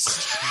Celeste.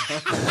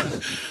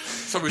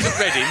 So we was at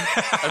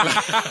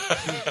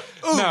Reading.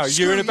 No,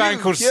 you're in a band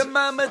called... Your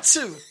mama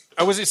too.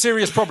 Oh, was it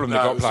Serious Problem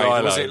that No, got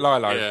played? Was it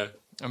Lilo? Yeah.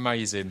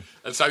 Amazing.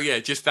 And so, yeah,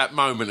 just that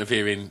moment of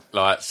hearing,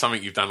 like,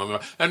 something you've done on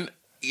the... And,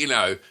 you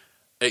know,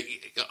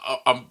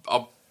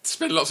 I've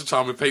spent lots of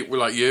time with people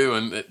like you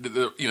and,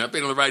 you know,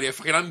 been on the radio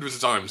fucking hundreds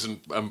of times and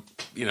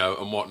you know,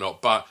 and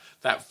whatnot. But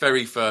that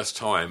very first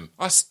time...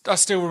 I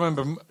still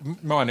remember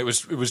mine. It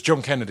was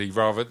John Kennedy,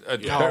 rather.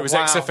 Yeah. It was Oh,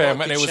 wow, XFM, what a and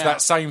good it was shout.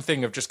 that same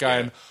thing of just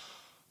going, Yeah.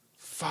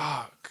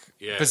 fuck.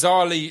 Yeah.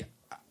 Bizarrely,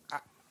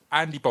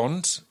 Andy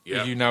Bond,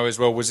 Yeah. who you know as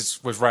well, was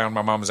round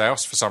my mum's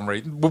house for some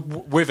reason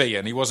with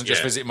Ian. He wasn't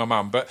just Yeah. visiting my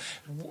mum, but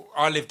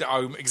I lived at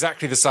home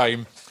exactly the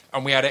same,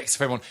 and we had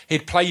XFM on.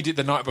 He'd played it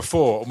the night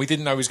before, and we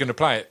didn't know he was going to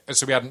play it,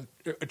 so we hadn't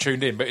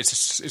tuned in. But it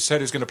said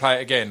he was going to play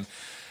it again,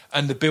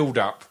 and the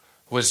build-up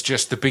was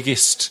just the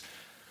biggest.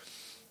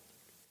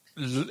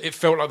 It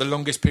felt like the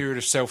longest period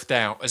of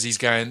self-doubt as he's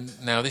going,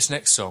 now this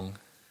next song,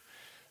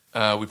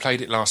 we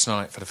played it last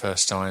night for the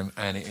first time,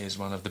 and it is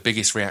one of the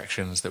biggest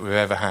reactions that we've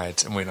ever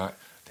had, and we're like,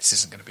 this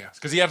isn't going to be us.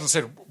 Because he hadn't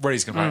said where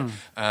he's going to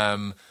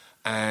play.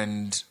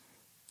 And,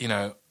 you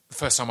know, the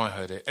first time I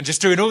heard it, and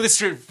just doing all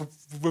this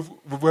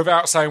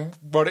without saying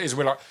what it is,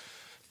 we're like,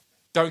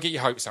 don't get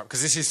your hopes up,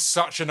 because this is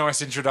such a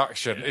nice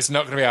introduction. It's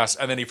not going to be us.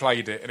 And then he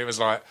played it, and it was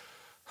like,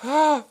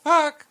 oh,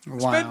 fuck,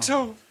 it's Wow.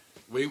 mental.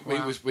 We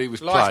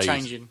was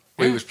Life-changing.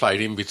 played. We was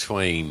played in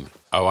between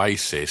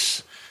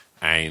Oasis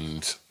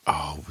and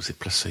was it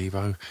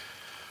Placebo?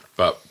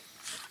 But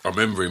I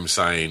remember him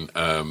saying,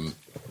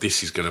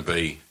 "This is going to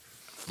be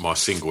my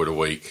single of the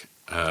week."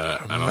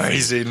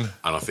 Amazing.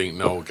 And I think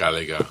Noel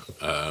Gallagher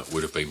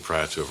would have been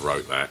proud to have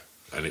wrote that.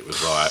 And it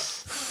was like,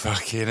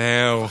 Fucking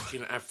hell. you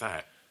know, have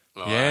that.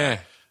 Like, Yeah.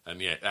 And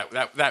yeah,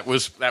 that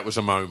was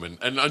a moment.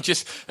 And do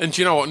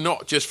you know what?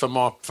 Not just for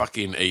my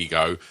fucking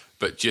ego,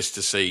 but just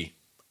to see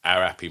how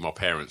happy my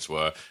parents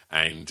were,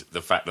 and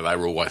the fact that they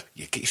were always,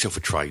 "Yeah, get yourself a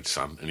trade,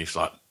 son." And he's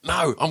like,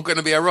 "No, I'm going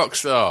to be a rock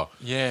star."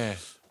 Yeah.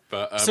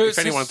 But So if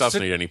anyone does so-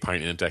 need any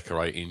painting and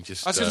decorating,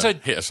 just I was going to say,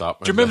 hit us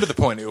up. Do you remember the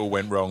point it all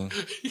went wrong?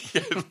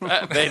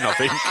 Then I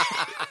think.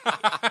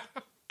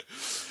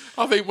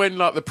 I think when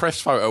like the press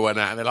photo went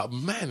out, and they're like,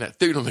 "Man, that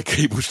dude on the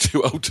keyboard's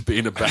too old to be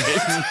in a band."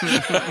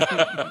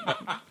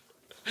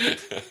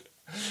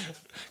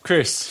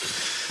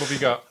 Chris, what have you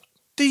got?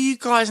 Do you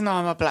guys know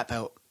I'm a black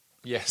belt?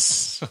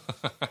 Yes.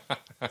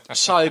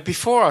 So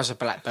before I was a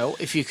black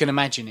belt, if you can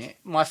imagine it,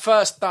 my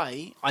first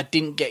day I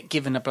didn't get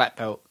given a black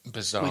belt,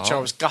 Bizarre. which I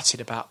was gutted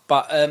about.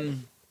 But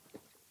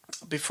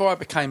before I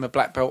became a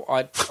black belt,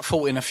 I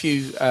fought in a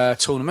few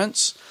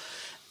tournaments,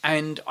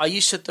 and I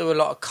used to do a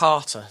lot of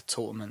kata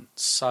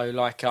tournaments. So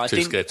like I Too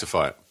didn't scared to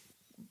fight.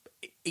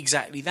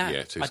 exactly that.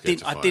 Yeah, too I scared didn't.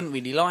 to I fight. didn't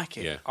really like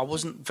it. Yeah. I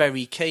wasn't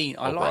very keen.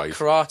 I Or like brave.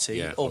 karate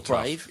Yeah, or tough.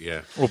 brave.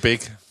 Yeah. Or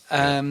big.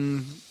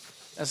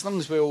 As long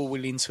as we're all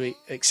willing to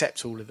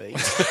accept all of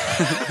these.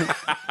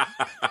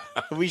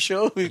 Are we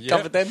sure we've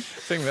covered them? I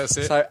think that's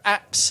it. So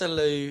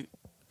absolute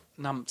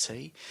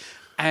numpty.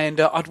 And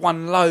I'd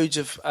won loads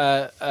of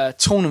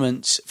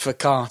tournaments for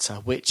kata,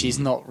 which is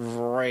not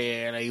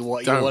really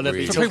what you Don't want to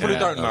really. be For talking people who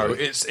about. don't know,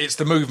 it's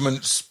the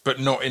movements, but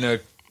not in a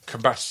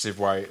combative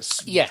way.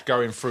 It's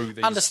going through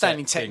these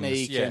Understanding set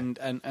things. technique Yeah. and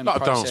Like a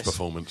process. dance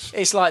performance.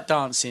 It's like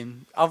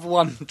dancing. I've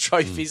won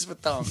trophies for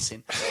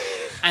dancing.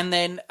 And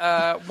then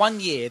 1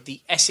 year, the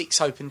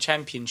Essex Open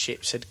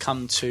Championships had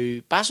come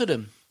to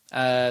Basildon.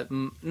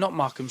 Not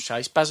Markham's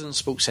Chase, Basildon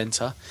Sports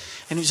Centre.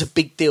 And it was a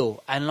big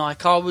deal. And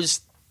like I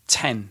was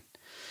 10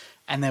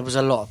 and there was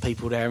a lot of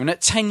people there. And at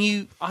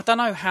 10, I don't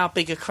know how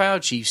big a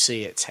crowd you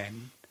see at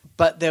 10,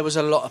 but there was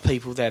a lot of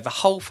people there. The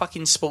whole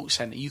fucking sports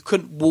centre, you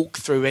couldn't walk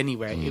through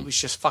anywhere. It was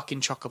just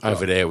fucking chock-a-block.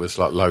 Over there was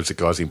like loads of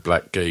guys in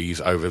black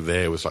geese. Over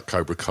there was like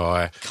Cobra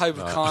Kai.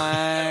 Cobra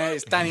Kai,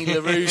 it's Danny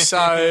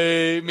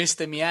LaRusso,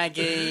 Mr.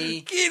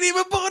 Miyagi. Get him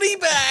a body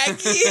bag,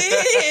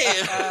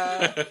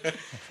 yeah!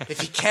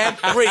 If he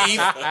can't breathe, he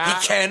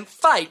can't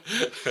fight.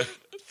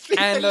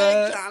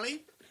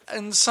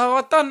 And so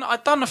I'd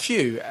done a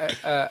few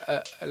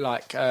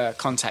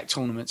contact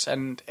tournaments,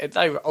 and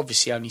they were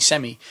obviously only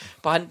semi,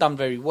 but I hadn't done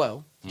very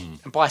well.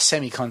 And by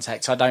semi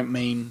contact, I don't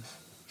mean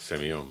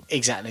Semi-on.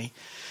 exactly.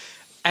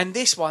 And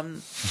this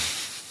one,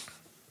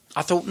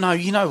 I thought, no,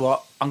 you know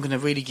what? I'm going to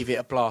really give it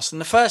a blast.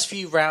 And the first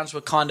few rounds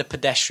were kind of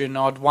pedestrian.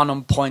 I'd won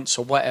on points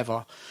or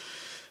whatever.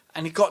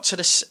 And it got to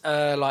the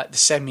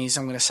semis,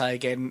 I'm going to say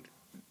again,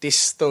 this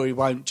story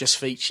won't just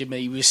feature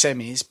me with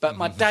semis, but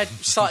my dad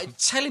started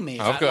telling me.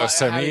 I've got a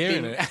semi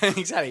here, innit?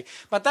 Exactly.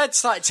 My dad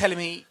started telling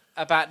me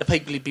about the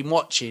people he'd been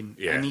watching,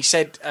 and he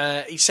said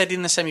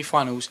in the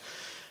semi-finals,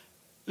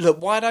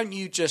 look, why don't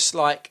you just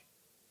like,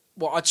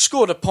 well, I'd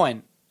scored a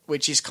point,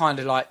 which is kind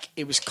of like,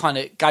 it was kind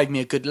of gave me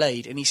a good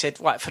lead, and he said,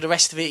 right, for the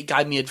rest of it, he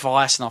gave me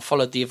advice, and I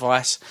followed the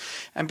advice,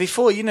 and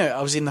before you know it,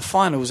 I was in the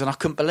finals, and I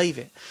couldn't believe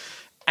it,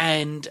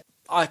 and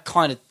I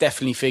kind of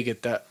definitely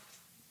figured that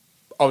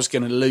I was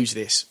going to lose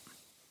this.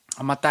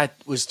 And my dad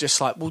was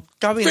just like, well,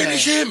 go in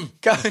Finish there. him!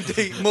 Go and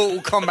do Mortal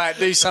Kombat,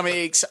 do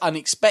something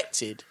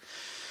unexpected.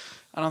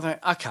 And I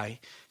thought, okay.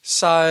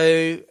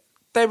 So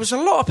there was a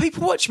lot of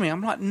people watching me.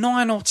 I'm like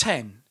 9 or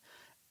 10.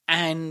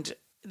 And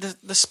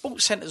the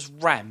sports centre's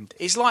rammed.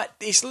 It's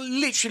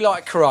literally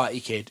like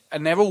Karate Kid.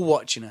 And they're all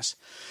watching us.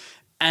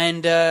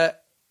 And the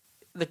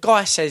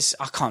guy says,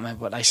 I can't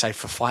remember what they say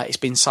for a fight. It's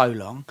been so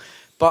long.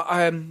 But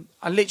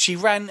I literally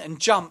ran and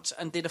jumped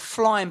and did a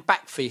flying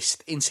back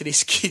fist into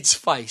this kid's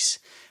face.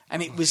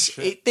 And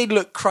it did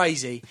look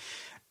crazy.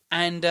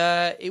 And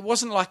it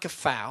wasn't like a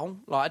foul.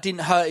 Like, I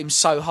didn't hurt him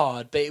so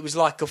hard, but it was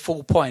like a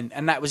full point.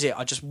 And that was it.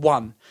 I just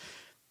won.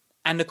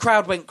 And the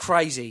crowd went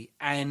crazy.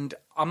 And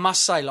I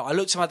must say, like, I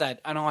looked at my dad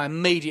and I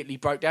immediately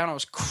broke down. I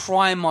was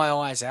crying my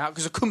eyes out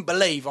because I couldn't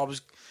believe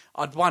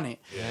I'd won it.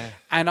 Yeah.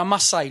 And I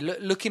must say,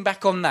 looking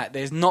back on that,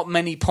 there's not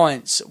many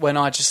points when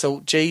I just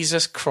thought,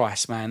 Jesus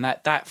Christ, man,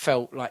 that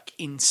felt like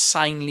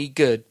insanely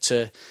good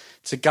to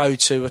go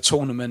to a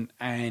tournament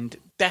and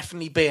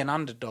definitely be an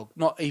underdog,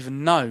 not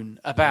even known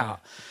about,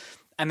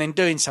 and then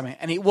doing something.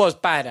 And it was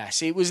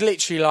badass. It was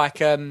literally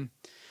like,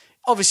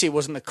 obviously it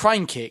wasn't a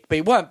crane kick, but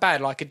it weren't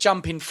bad. Like a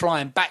jumping,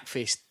 flying back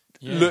fist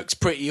looks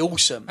pretty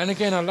awesome. And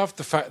again, I love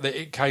the fact that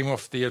it came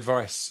off the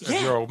advice of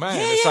your old man,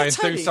 saying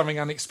totally. do something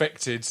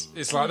unexpected.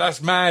 It's like,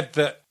 that's mad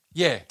that,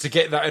 to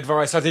get that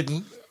advice. I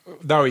didn't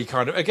know he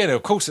kind of, again,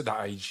 of course at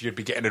that age, you'd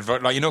be getting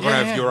advice. Like, you're not going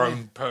to have your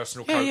own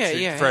personal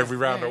coach for every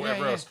round or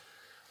whatever else.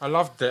 I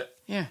loved it.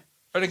 Yeah.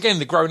 And again,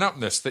 the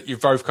grown-upness that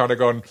you've both kind of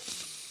gone,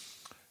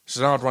 it's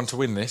an hard one to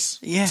win this.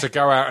 Yeah. To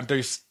go out and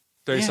do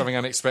something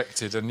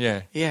unexpected, and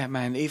Yeah,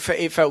 man, it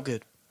felt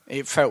good.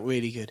 It felt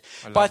really good.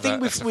 But I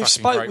think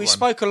that. we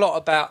spoke a lot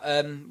about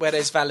where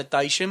there's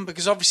validation,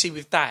 because obviously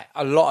with that,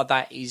 a lot of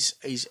that is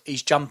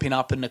jumping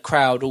up and the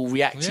crowd all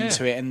reacting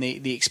to it and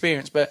the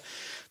experience. But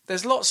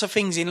there's lots of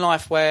things in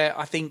life where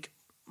I think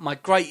my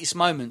greatest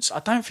moments, I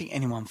don't think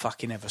anyone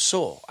fucking ever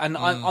saw. And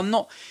I'm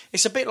not...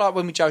 It's a bit like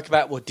when we joke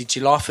about, well, did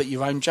you laugh at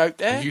your own joke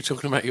there? Are you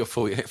talking about your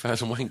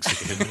 48,000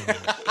 wanks again?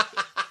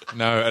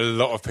 No, a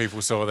lot of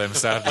people saw them,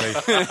 sadly.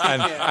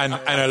 and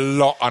a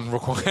lot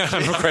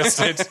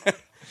unrequested.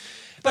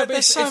 But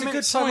there's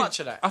it's so much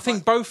of that. I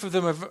think both of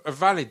them are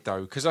valid,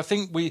 though, because I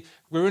think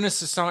we're in a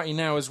society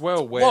now as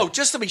well where... Well,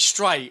 just to be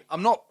straight,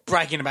 I'm not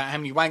bragging about how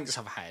many wanks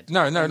I've had.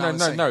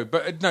 No.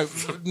 But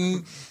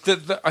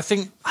I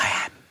think...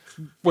 I am.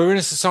 We're in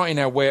a society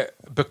now where,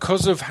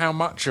 because of how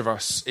much of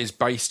us is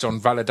based on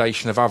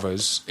validation of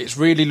others, it's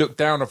really looked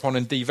down upon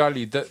and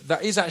devalued.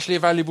 That is actually a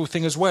valuable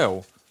thing as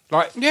well.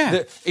 Like,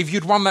 if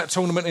you'd won that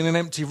tournament in an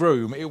empty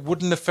room, it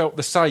wouldn't have felt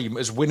the same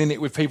as winning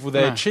it with people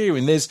there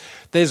cheering. There's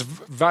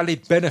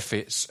valid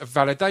benefits of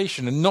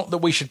validation, and not that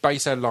we should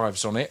base our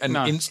lives on it. And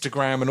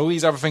Instagram and all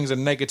these other things are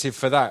negative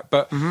for that.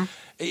 But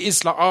it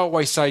is like I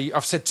always say,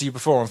 I've said to you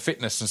before on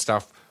fitness and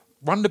stuff,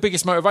 one of the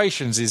biggest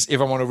motivations is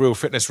if I'm on a real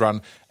fitness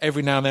run,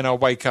 every now and then I'll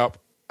wake up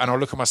and I'll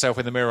look at myself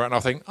in the mirror and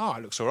I'll think, oh,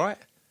 it looks all right.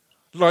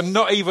 Like,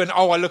 not even,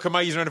 I look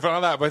amazing or anything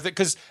like that. But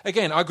because,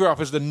 again, I grew up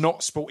as the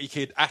not sporty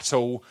kid at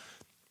all.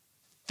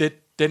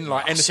 Didn't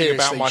like anything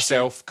about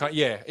myself.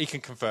 Yeah, he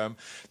can confirm.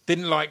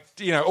 Didn't like,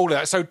 all of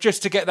that. So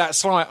just to get that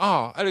slight,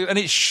 and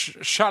it's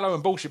shallow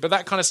and bullshit, but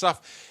that kind of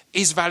stuff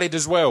is valid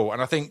as well.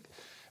 And I think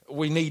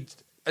we need,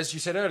 as you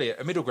said earlier,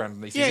 a middle ground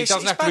on these things. It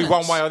doesn't have to be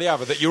one way or the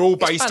other, that you're all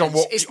based on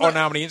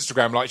how many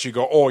Instagram likes you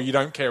got, or you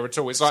don't care at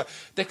all. It's like,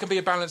 there can be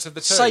a balance of the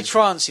two. Say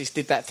Francis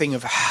did that thing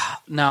of,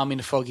 now I'm in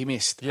a foggy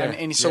mist.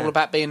 And it's all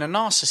about being a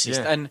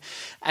narcissist. Yeah.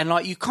 And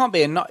like, you can't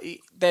be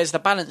there's the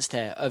balance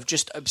there of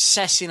just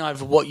obsessing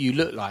over what you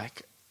look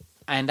like,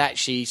 and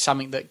actually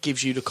something that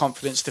gives you the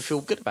confidence to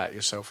feel good about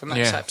yourself, and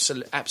that's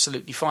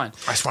absolutely fine.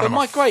 That's one of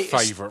my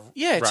favourite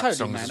rap totally,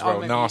 songs man. as well,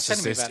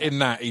 Narcissist. In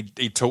that,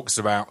 he talks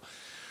about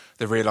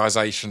the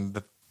realisation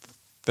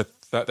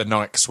that the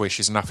Nike swish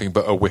is nothing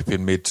but a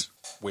whipping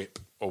mid-whip,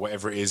 or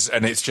whatever it is,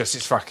 and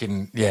it's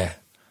fucking,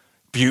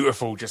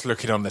 beautiful, just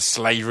looking on the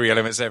slavery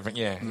elements,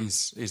 everything.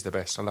 He's the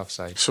best. I love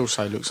Sage. It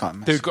also looks like a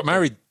mess. Dude got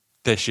married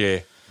this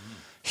year.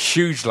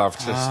 Huge love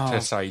to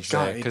Sage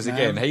there, because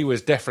again, he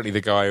was definitely the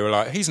guy who were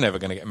like, he's never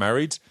going to get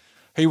married.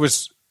 He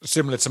was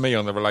similar to me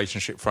on the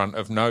relationship front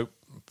of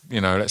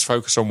let's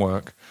focus on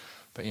work.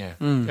 But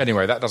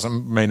anyway, that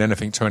doesn't mean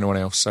anything to anyone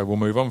else, so we'll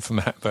move on from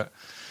that. But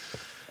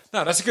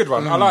no, that's a good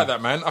one. I like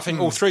that, man. I think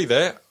all three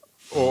there,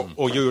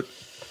 or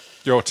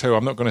your two.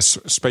 I'm not going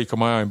to speak on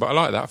my own, but I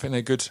like that. I think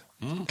they're good.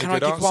 Can I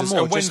give one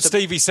more? And when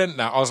Stevie sent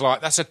that, I was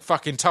like, that's a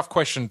fucking tough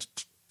question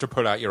to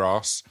pull out your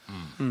arse.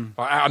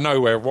 Like, out of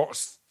nowhere,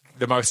 what's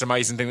the most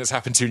amazing thing that's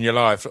happened to you in your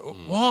life.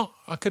 What?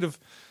 I could have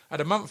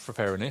had a month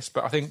preparing this,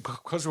 but I think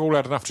because we've all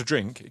had enough to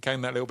drink, it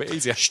came that little bit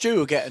easier. Stu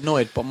will get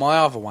annoyed, but my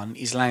other one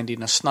is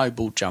landing a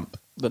snowball jump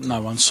that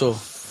no one saw.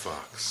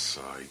 Fuck's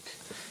sake.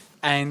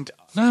 And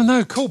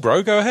No, cool,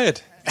 bro. Go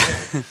ahead.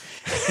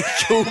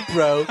 cool,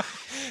 bro.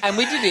 And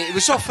we did it. It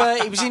was off.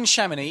 It was in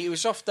Chamonix. It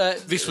was off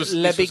the. This was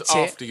Le Big Tip.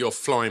 after your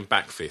flying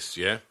back fist,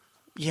 yeah?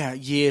 Yeah,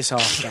 years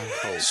after.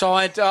 So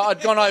I'd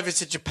gone over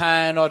to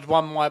Japan. I'd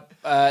won my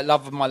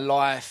love of my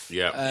life.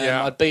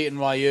 Yeah. I'd beaten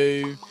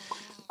Ryu,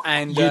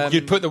 and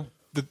You'd put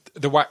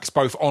the wax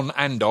both on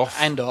and off.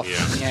 and off.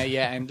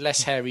 Yeah, and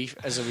less hairy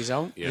as a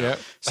result. Yeah.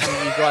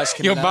 Something you guys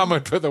can. Your mum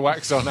would put the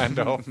wax on and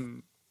off.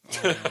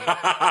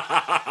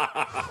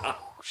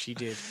 She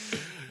did.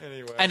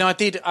 Anyway. And I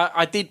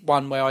did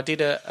one where I did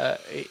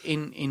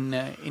in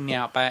the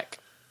outback.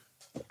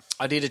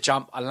 I did a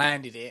jump. I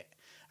landed it,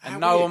 and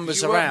no one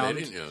was around,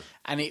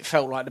 and it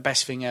felt like the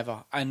best thing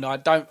ever. And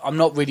I'm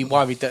not really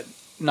worried that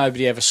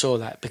nobody ever saw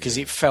that because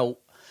it felt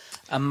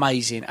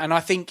amazing. And I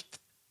think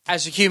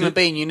as a human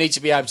being, you need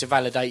to be able to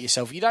validate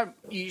yourself.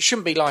 You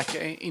shouldn't be like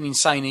an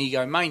insane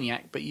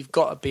egomaniac, but you've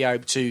got to be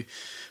able to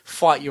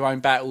fight your own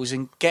battles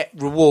and get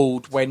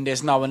reward when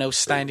there's no one else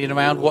standing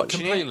around watching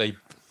Completely.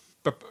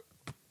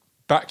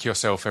 Back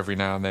yourself every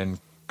now and then.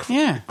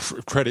 Yeah.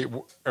 Credit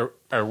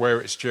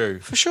where it's due.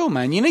 For sure,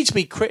 man. You need to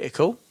be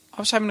critical.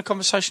 I was having a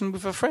conversation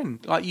with a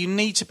friend. Like, you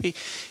need to be...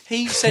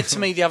 He said to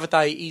me the other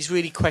day, he's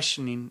really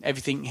questioning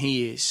everything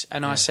he is.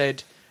 And I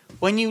said,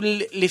 when you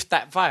lift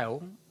that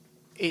veil,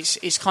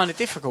 it's kind of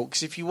difficult.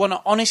 Because if you want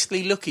to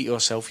honestly look at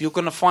yourself, you're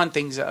going to find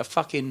things that are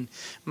fucking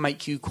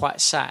make you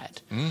quite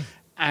sad.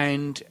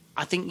 And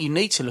I think you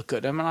need to look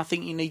at them, and I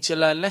think you need to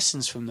learn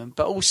lessons from them.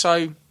 But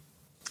also...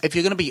 if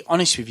you're going to be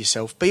honest with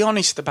yourself, be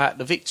honest about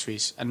the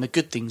victories and the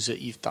good things that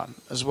you've done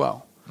as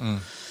well.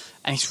 And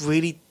it's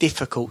really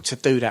difficult to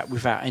do that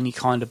without any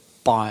kind of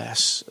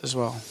bias as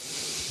well.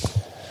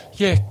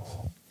 Yeah,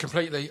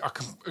 completely. I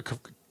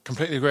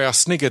completely agree. I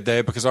sniggered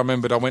there because I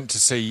remembered I went to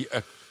see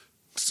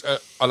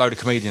a load of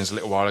comedians a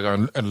little while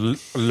ago, and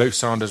Lou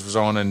Sanders was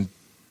on and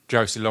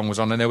Josie Long was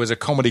on, and there was a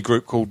comedy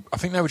group called, I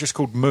think they were just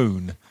called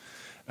Moon,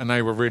 and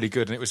they were really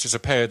good. And it was just a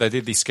pair, they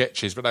did these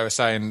sketches, but they were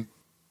saying...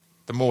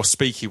 the more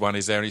speaky one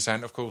is there, and he's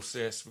saying, of course,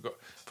 yes, we've got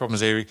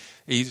problems here.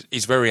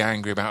 He's very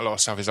angry about a lot of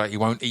stuff. He's like, he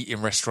won't eat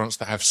in restaurants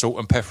that have salt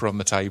and pepper on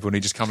the table, and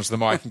he just comes to the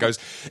mic and goes,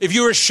 if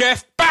you're a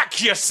chef,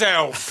 back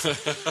yourself!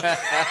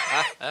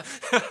 I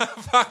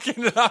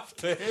fucking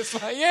loved it. It's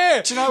like,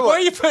 yeah, do you know what? Why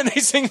are you putting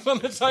these things on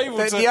the table?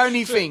 The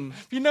only thing...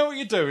 you know what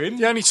you're doing?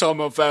 The only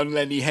time I found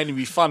Lenny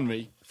Henry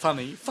funny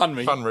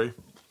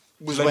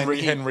was when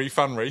Henry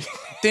Funry.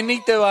 Didn't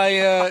he do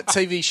a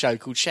TV show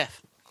called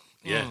Chef?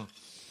 Yeah.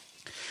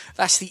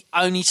 That's the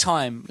only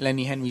time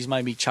Lenny Henry's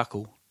made me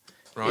chuckle.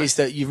 Right. Is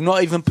that you've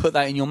not even put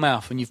that in your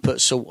mouth and you've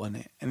put salt on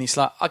it. And it's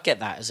like, I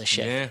get that as a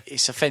chef. Yeah.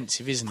 It's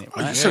offensive, isn't it?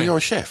 Right? So you're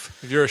a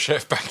chef? If you're a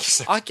chef, back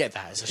yourself. I get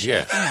that as a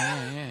chef.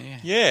 Yeah.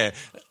 Yeah,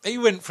 he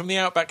went from the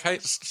Outback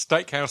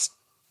Steakhouse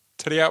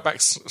to the Outback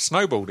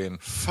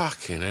snowboarding.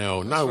 Fucking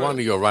hell. No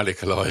wonder you're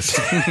radicalised.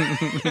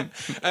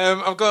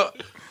 I've got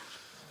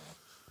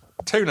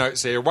two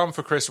notes here, one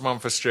for Chris and one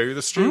for Stu.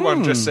 The Stu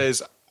one just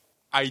says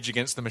Age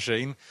Against the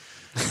Machine.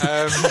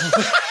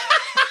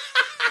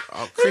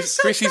 Chris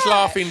is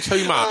laughing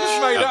too much.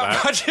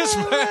 I just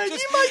made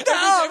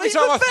that every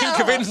time I think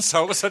of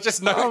insults, I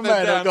just know Oh,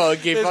 man, I've got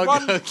to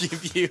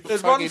give you...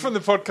 There's one from the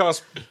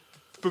podcast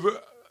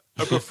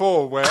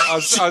before where I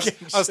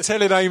was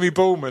telling Amy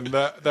Bullman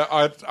that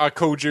I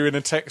called you in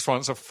a text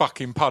once a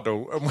fucking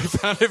puddle, and we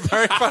found it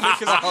very funny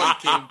because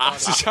I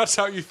said, shut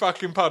up, you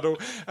fucking puddle.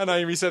 And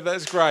Amy said,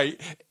 that's great.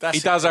 He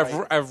does have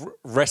a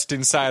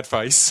resting sad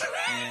face.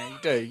 Yeah, you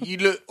do. You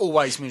look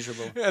always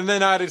miserable. And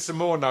then I added some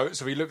more notes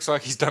so he looks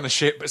like he's done a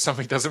shit but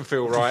something doesn't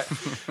feel right.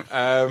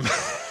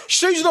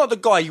 Stu's not the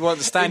guy you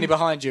want standing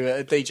behind you at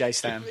a DJ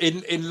stand.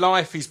 In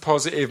life he's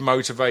positive,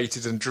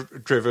 motivated and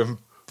driven,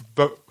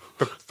 but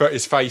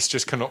his face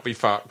just cannot be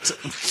fucked.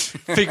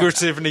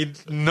 Figuratively,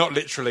 not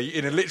literally.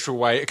 In a literal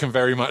way, it can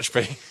very much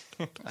be.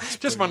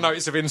 Just my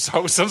notice of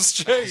insults on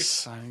Stu.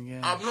 So,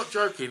 yeah. I'm not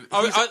joking.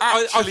 I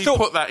He's thought-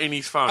 put that in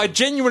his phone. I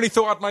genuinely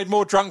thought I'd made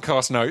more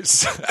drunk-ass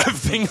notes of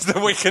things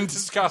that we can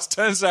discuss.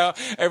 Turns out,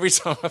 every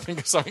time I think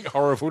of something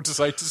horrible to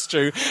say to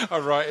Stu, I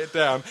write it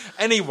down.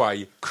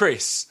 Anyway,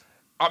 Chris,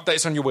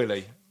 updates on your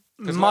willy.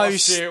 Because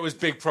last year it was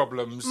big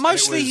problems.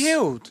 Mostly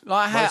healed.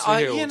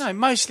 Mostly healed.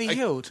 Mostly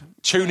healed.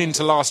 Tune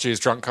into last year's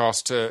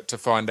Drunkcast to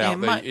find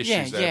out the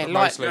issues there. yeah, but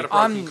like- mostly, You had a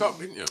broken cock,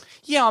 didn't you?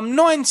 Yeah, I'm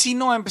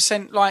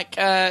 99% like,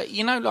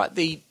 like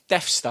the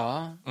Death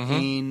Star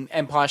in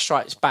Empire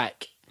Strikes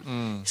Back.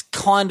 It's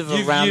kind of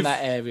around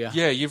that area.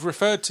 Yeah, you've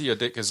referred to your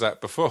dick as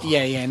that before.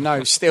 Yeah,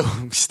 no, still,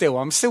 I'm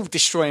still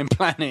destroying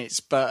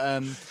planets,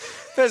 but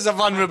there's a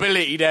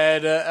vulnerability there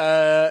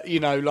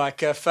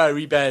that,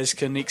 furry bears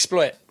can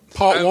exploit.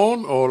 Part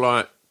one or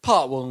like...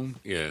 Part one.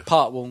 Yeah.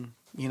 Part one.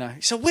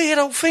 It's a weird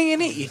old thing,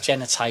 isn't it, your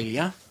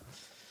genitalia?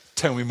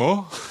 Tell me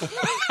more.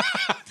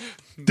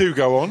 Do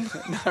go on.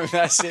 No,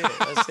 that's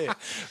it.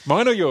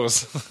 Mine or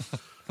yours?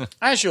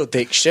 How's your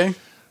dick, Stu?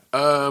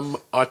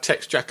 I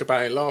text Jack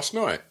about it last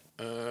night.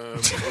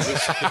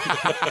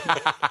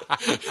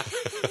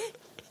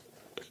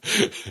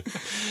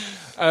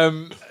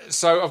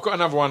 So I've got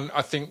another one.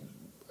 I think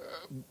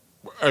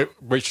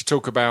we should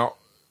talk about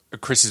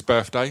Chris's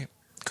birthday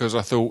because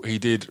I thought he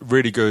did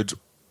really good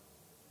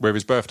with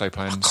his birthday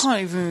plans. I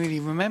can't even really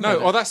remember. No,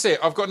 that. oh, that's it.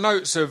 I've got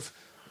notes of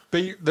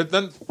the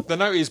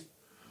note is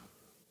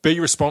be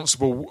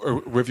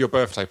responsible with your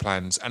birthday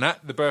plans. And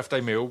at the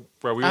birthday meal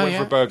where we went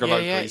for a burger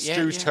locally,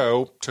 Stu's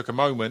Turl took a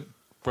moment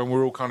when we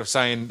were all kind of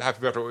saying happy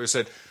birthday. We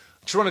said,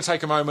 "Do you want to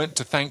take a moment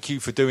to thank you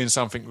for doing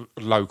something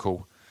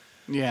local?"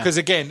 Yeah. Because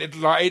again,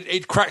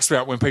 it cracks me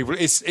up when people.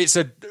 It's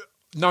a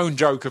known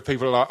joke of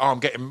people are like, "Oh, I'm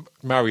getting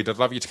married. I'd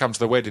love you to come to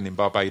the wedding in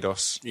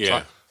Barbados." It's Yeah.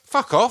 like,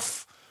 fuck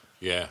off.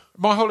 Yeah.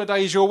 My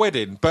holiday is your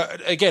wedding.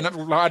 But again,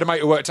 like, I had a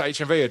mate who worked at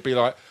HMV. I'd be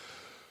like,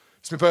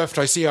 it's my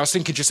birthday. So yeah, I was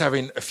thinking just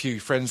having a few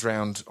friends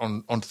round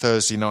on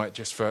Thursday night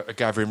just for a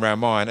gathering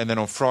round mine. And then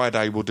on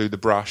Friday, we'll do the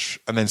brush.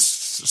 And then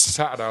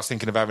Saturday, I was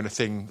thinking of having a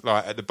thing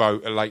like at the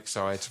boat at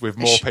Lakeside with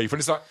more people. And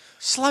it's like,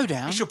 slow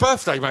down. it's your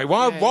birthday, mate.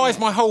 Why is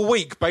my whole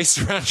week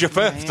based around your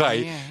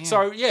birthday? yeah.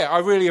 So, yeah, I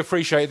really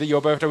appreciate that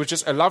your birthday was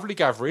just a lovely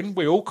gathering.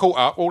 We all caught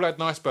up, all had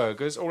nice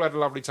burgers, all had a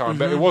lovely time.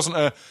 But it wasn't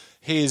a,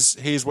 here's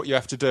what you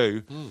have to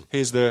do.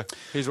 Here's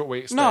what we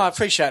expect. No, I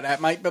appreciate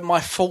that, mate. But my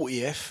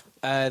 40th,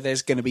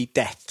 there's going to be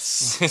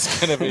deaths. There's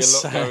going to be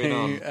a lot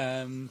going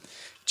on.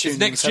 Tune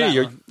next into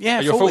year that one. Yeah,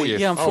 you're 40. 40th?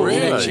 Yeah, I'm Oh, 40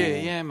 really? next year.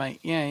 Yeah, mate.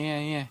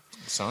 Yeah.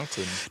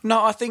 Exciting.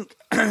 No, I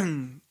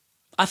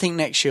think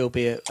next year will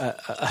be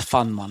a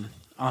fun one.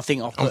 I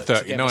think I'll I'm put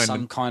together 39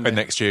 some kind of...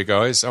 next year,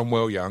 guys. I'm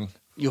well young.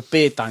 Your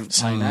beard don't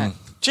say that.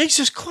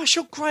 Jesus Christ,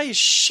 you're grey as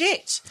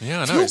shit.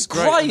 Yeah, I know, You're it's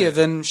great, isn't greyer it?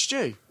 than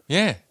Stu.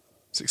 Yeah,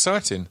 it's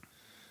exciting.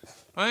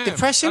 I am.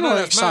 Depressing I know, or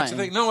that's mad to exciting?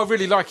 think. No, I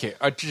really like it.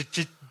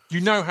 You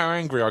know how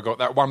angry I got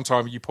that one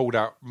time you pulled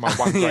out my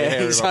one grey Yeah,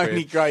 hair. it's in my only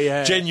beard. grey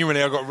hair.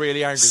 Genuinely, I got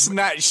really angry.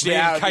 Snatched Me it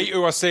out and of Kate,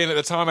 who I was seeing at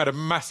the time, had a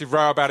massive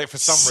row about it for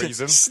some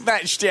reason.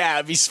 Snatched it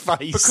out of his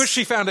face. Because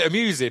she found it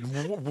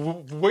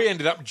amusing, we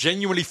ended up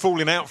genuinely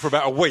falling out for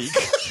about a week.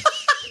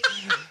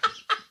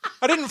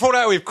 I didn't fall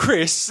out with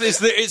Chris.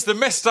 It's the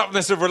messed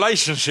upness of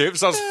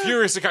relationships. I was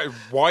furious.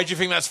 Why do you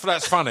think that's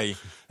funny?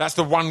 That's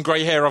the one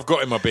grey hair I've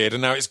got in my beard,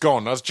 and now it's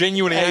gone. I was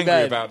genuinely Hey, angry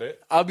man, about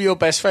it. I'm your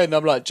best friend.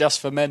 I'm like, just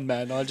for men,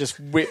 man. I just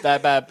whip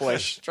that bad boy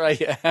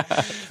straight out.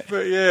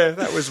 But yeah,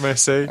 that was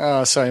messy.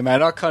 Oh, sorry,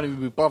 man. I can't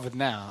even be bothered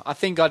now. I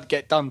think I'd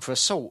get done for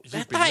assault.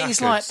 You'd be That is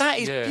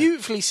knackered. Yeah.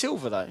 beautifully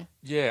silver, though.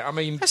 Yeah, I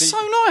mean, That's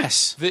so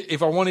nice.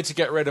 if I wanted to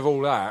get rid of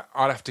all that,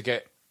 I'd have to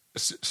get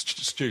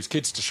Stu's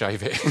kids to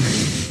shave it.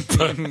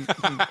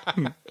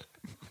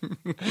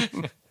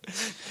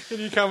 Can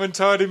you come and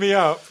tidy me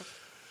up?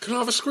 Can I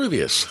have a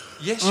Scroobius?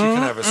 Yes, you can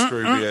have a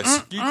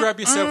Scroobius. You grab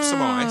yourself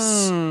some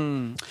ice.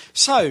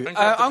 So, grab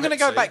the I'm going to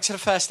go Pepsi. back to the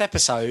first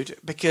episode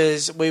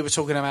because we were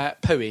talking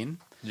about pooing.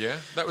 Yeah,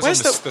 that was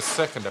Where's on the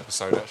second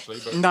episode, actually.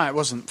 But No, it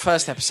wasn't.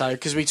 First episode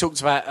because we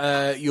talked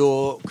about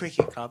your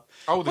cricket club.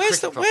 Oh, the where's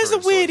cricket club, Where's the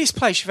right, sorry. weirdest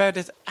place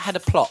you've had a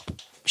plop?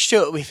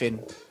 Stuart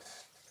Whiffin.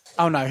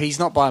 Oh no, he's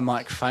not by a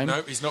microphone.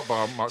 no, he's not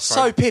by a microphone.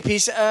 So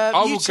Pippies, I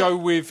will go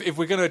with, if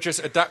we're going to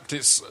just adapt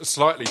it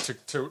slightly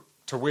to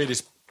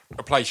weirdest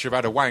a place you've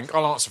had a wank,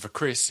 I'll answer for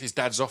Chris, his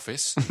dad's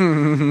office.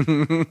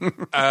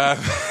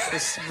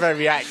 It's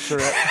very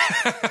accurate.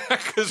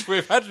 Because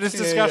we've had this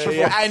discussion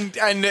before.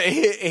 And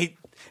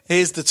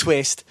here's the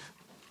twist.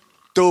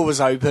 Door was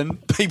open.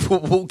 People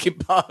walking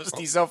past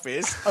his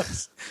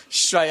office,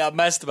 straight up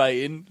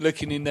masturbating,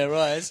 looking in their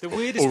eyes. The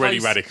weirdest Already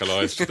place-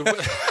 radicalised.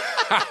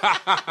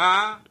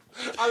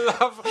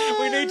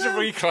 we need to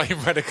reclaim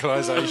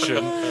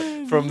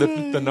radicalisation from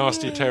the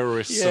nastier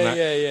terrorists. Yeah, and that.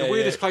 yeah, The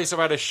weirdest place I've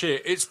had a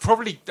shit. It's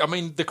probably, I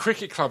mean, the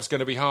cricket club's going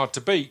to be hard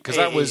to beat because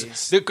that It was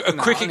is. a No,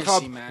 cricket honestly,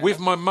 club man. with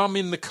my mum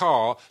in the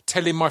car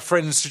telling my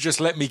friends to just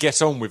let me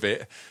get on with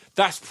it.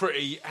 That's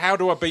pretty. How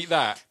do I beat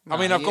that? I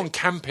mean, I've you- gone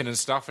camping and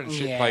stuff and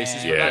shit Yeah,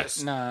 places.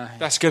 But yeah.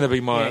 that's going to be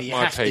Yeah, my you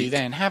my have to peak.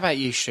 then. How about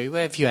you, Stu?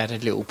 Where have you had a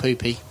little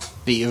poopy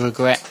that you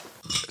regret?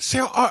 See,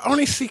 I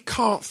honestly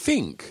can't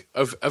think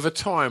of a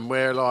time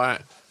where,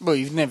 like, Well,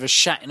 you've never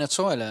shat in a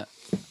toilet.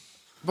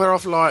 where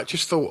I've, like,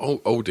 just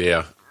thought, oh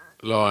dear.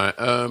 Like,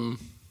 I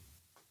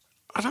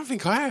don't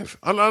think I have.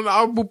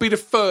 I will be the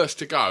first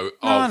to go,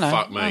 I know,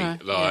 fuck me. I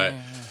know. Like,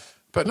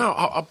 but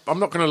no, I'm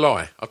not going to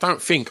lie. I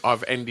don't think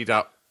I've ended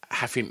up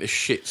having to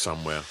shit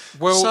somewhere.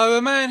 Well, So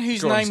a man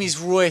whose go on. name is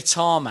Roy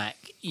Tarmac,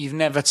 you've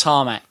never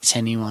tarmacked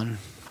anyone.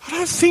 I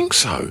don't think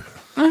so.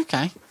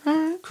 Okay.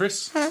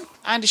 Chris, I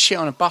had a shit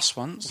on a bus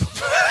once.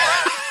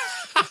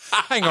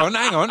 hang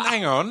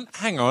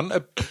on.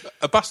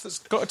 A bus that's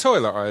got a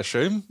toilet, I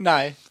assume.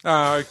 No. Oh,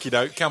 okie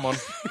doke, come on.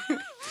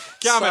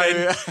 Come So- on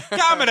in.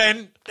 Come on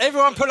in.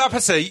 Everyone pull up a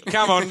seat.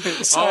 Come on.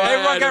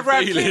 Everyone go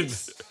round.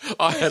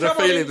 I had a Come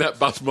on feeling in. that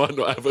bus might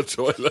not have a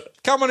toilet.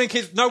 Come on in,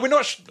 kids. No, we're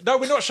not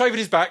shaving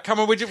his back. Come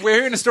on, we're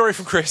hearing a story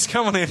from Chris.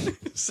 Come on in.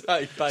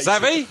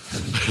 Savvy?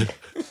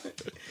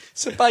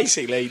 So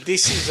basically,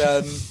 this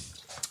is.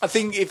 I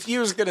think if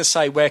you was going to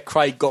say where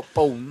Craig got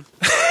born,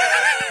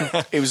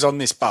 It was on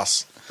this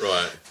bus.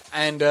 Right.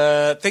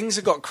 And things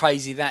had got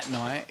crazy that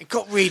night. It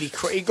got really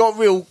it got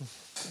real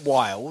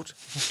wild.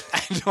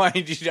 And I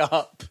ended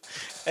up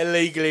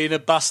illegally in a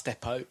bus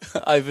depot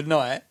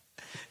overnight.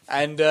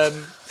 And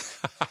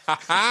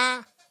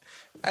I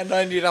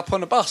ended up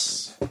on a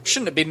bus.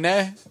 Shouldn't have been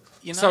there.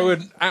 You know? So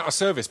an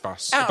out-of-service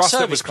bus? Out A of bus that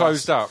service was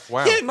closed bus. up?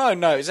 Wow. Yeah,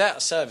 no, it was out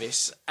of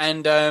service.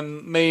 And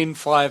me and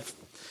 5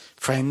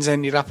 friends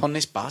ended up on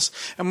this bus.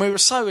 And we were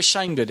so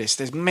ashamed of this.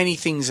 There's many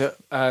things that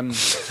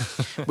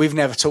we've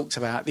never talked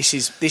about. This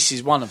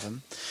is one of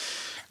them.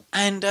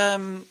 And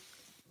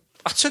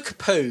I took a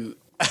poo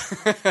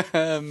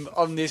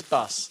on this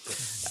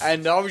bus.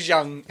 And I was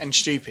young and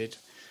stupid.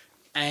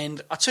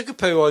 And I took a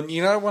poo on,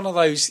 you know, one of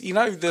those, you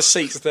know, the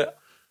seats that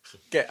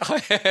get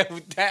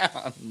held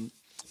down.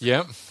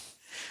 Yeah.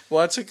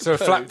 Well, I took a So a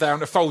poo. flap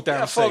down, a fold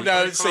down A seat. fold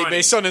down seat, but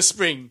it's on a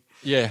spring.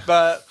 Yeah.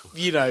 But,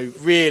 you know,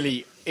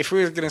 really, if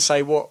we were going to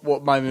say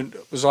what moment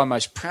was I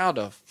most proud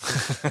of,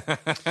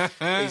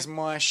 is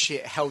my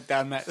shit held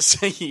down that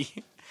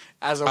seat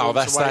as I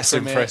walked away that's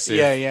from impressive.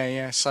 it.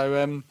 Yeah.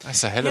 So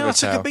That's a hell of a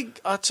tale.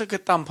 I took a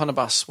dump on a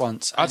bus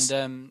once,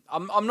 and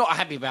I'm not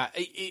happy about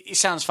it. It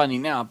sounds funny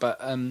now, but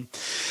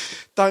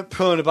don't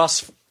poo on a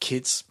bus,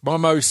 kids. My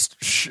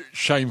most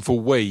shameful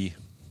wee.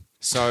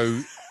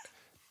 So,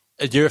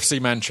 at UFC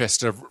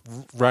Manchester,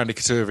 Randy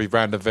Couture,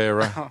 Randa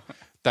Vera,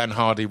 Dan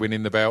Hardy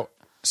winning the belt.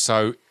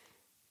 So,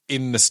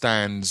 in the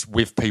stands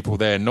with people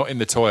there, not in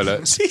the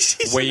toilets, This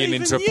isn't weeing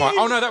even into a you. pint.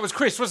 Oh no, that was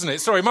Chris, wasn't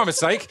it? Sorry, my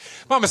mistake.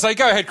 My mistake.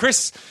 Go ahead,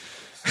 Chris.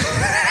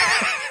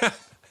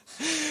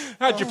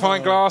 Had your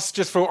pint glass.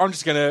 Just thought I'm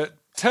just going to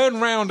turn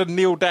round and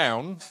kneel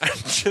down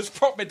and just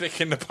pop my dick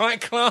in the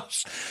pint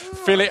glass,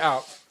 fill it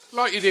up.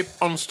 Like you did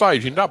on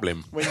stage in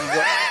Dublin. When you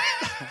got,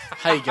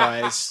 hey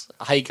guys,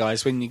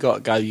 when you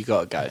got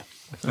to go,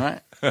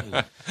 right?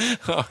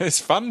 Oh, it's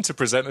fun to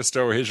present a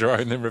story as your own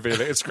and then reveal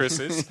it as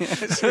Chris's.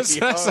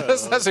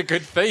 That's a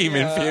good theme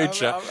in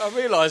future. I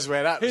realised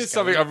where that was Here's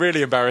going. something I'm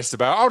really embarrassed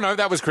about. Oh no,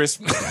 that was Chris.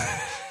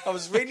 I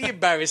was really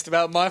embarrassed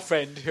about my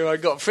friend who I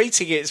got free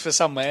tickets for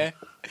somewhere.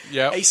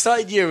 Yeah. He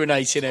started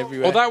urinating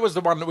everywhere. Well, that was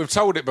the one that we've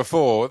told it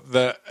before.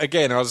 That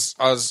again, I was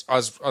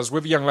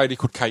with a young lady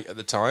called Kate at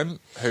the time,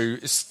 who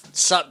is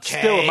Suck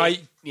still a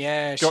mate.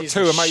 Yeah, Got she's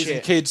 2 the amazing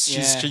shit. kids.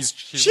 Yeah. She's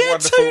She had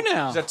wonderful. 2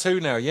 now. She's had 2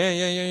 now.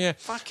 Yeah.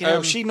 Fucking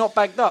hell, she not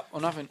bagged up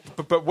or nothing.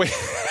 But we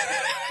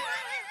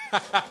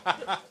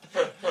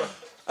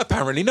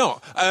apparently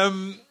not.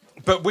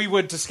 But we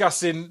were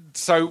discussing.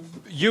 So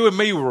you and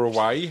me were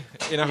away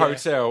in a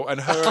hotel,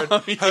 and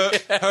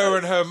her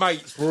and her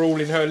mates were all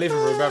in her living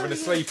room having a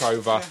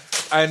sleepover.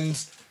 And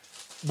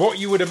what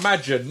you would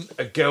imagine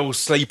a girl's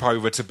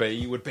sleepover to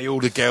be would be all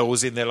the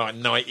girls in their like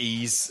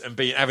 90s and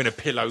having a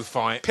pillow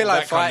fight, all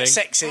that kind of thing.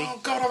 sexy. Oh,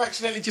 God, I've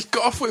accidentally just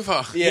got off with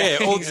her. Yeah,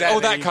 all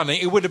exactly. that kind of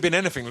thing. It would have been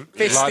anything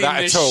Fisting like that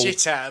the at all.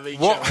 shit out of each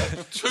What?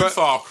 other. Too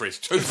far, Chris,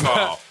 too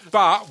far.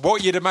 But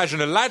what you'd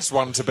imagine a lad's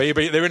one to be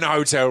they're in a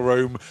hotel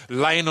room,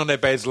 laying on their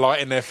beds,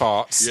 lighting their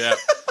farts. Yeah.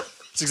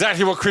 It's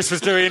exactly what Chris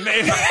was doing.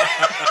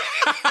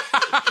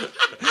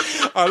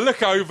 I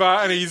look over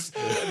and he's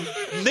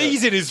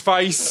knees in his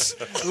face,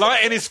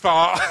 lighting his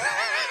fart.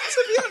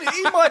 To be honest,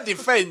 in my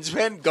defence, we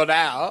hadn't got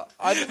out.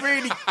 I'd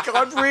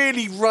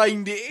really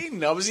reined it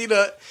in. I was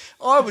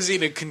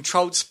in a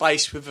controlled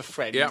space with a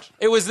friend. Yeah.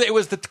 It was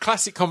the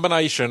classic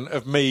combination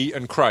of me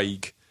and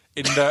Craig.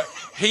 In that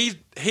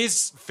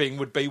his thing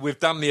would be, we've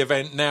done the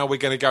event, now we're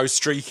going to go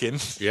streaking.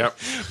 Yep.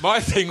 My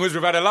thing was,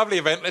 we've had a lovely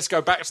event, let's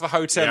go back to the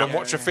hotel and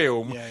watch a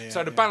film.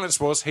 So the balance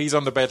was, he's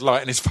on the bed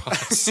lighting his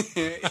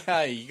farts.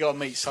 Hey, you got to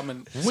meet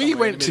someone. We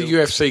went to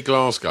UFC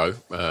Glasgow,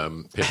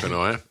 Pip and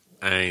I,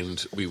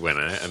 and we went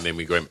out, and then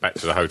we went back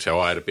to the hotel.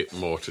 I had a bit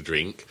more to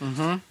drink,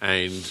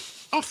 and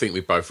I think we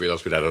both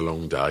realised we'd had a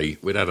long day.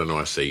 We'd had a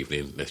nice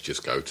evening. Let's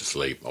just go to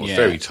sleep. I was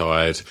very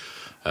tired.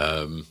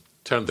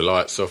 Turned the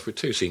lights off with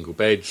 2 single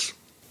beds,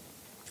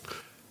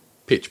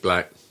 pitch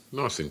black,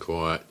 nice and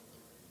quiet.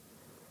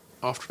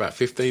 After about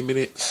 15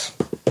 minutes,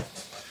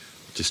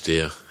 just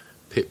hear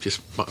Pip just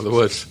mutter the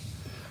words,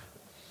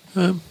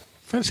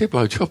 fancy a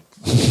blowjob?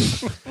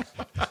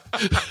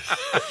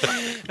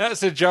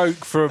 That's a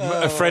joke from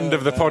a friend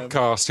of the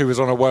podcast who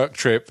was on a work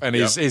trip, and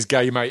his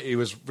gay mate he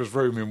was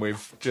rooming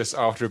with just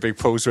after a big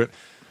pause went,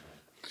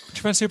 "Do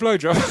you fancy a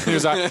blowjob?" He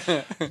was like,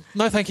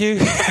 "No, thank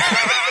you."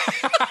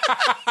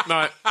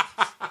 No.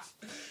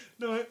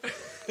 No.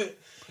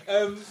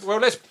 Well,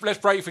 let's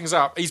break things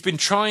up. He's been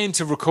trying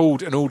to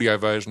record an audio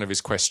version of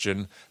his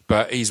question,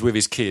 but he's with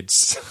his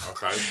kids.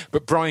 Okay.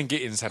 But Brian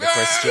Gittins had a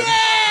question.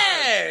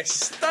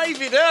 Yes,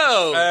 David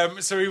Earl.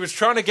 So he was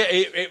trying to get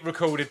it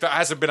recorded, but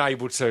hasn't been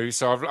able to.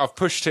 So I've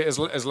pushed it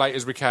as late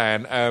as we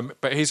can.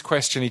 But his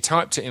question, he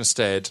typed it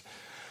instead.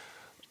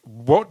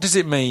 What does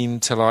it mean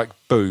to like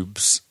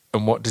boobs,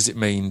 and what does it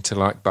mean to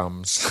like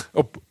bums?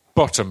 Or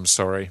bottoms,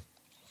 sorry.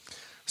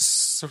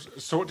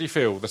 So what do you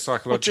feel the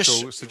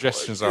psychological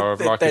suggestions are of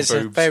liking there's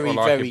boobs a very, or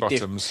liking very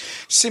bottoms?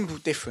 simple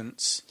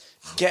difference.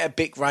 Get a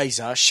big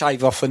razor,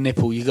 shave off a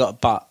nipple, you got a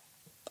butt.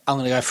 I'm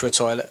going to go for a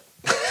toilet.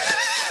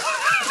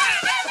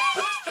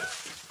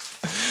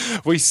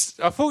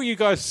 I thought you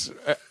guys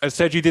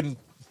said you didn't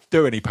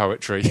do any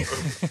poetry.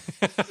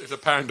 It's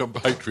 £1 on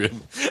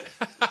Patreon.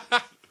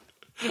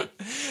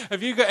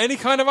 Have you got any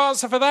kind of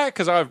answer for that?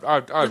 Because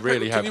I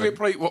really Can haven't. you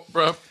repeat what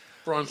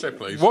Brian said,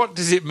 please? What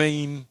does it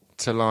mean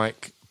to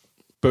like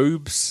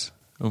boobs,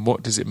 and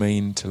what does it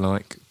mean to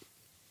like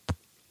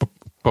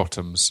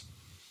bottoms?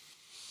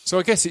 So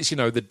I guess it's,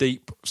 the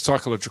deep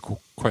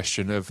psychological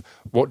question of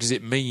what does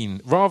it mean,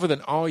 rather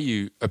than are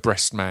you a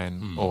breast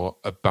man or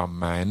a bum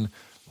man,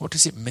 what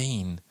does it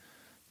mean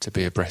to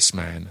be a breast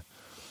man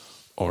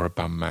or a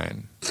bum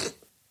man?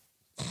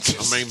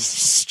 I mean,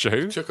 Stu?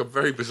 it took a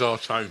very bizarre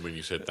tone when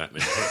you said that,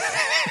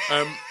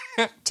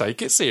 Nick.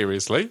 Take it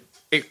seriously.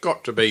 It's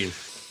got to be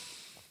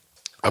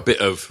a bit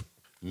of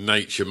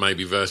nature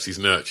maybe versus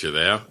nurture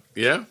there,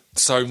 yeah?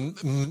 So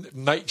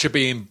nature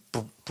being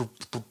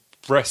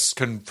breasts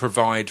can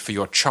provide for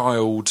your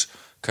child,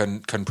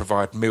 can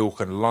provide milk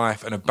and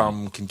life, and a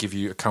bum can give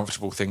you a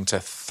comfortable thing to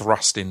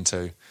thrust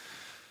into.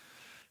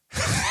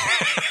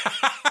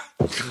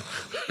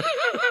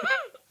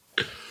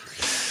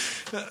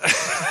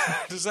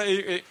 Is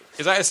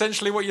that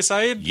essentially what you're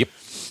saying? Yep.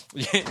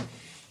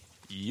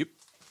 Yep.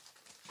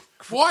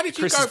 Why did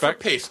you Chris go is for back.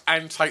 piss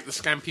and take the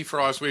scampi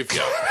fries with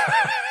you?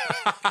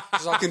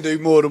 Because I can do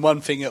more than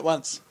one thing at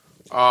once.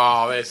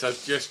 Oh, there's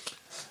just...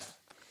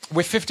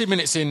 We're 50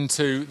 minutes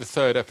into the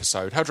third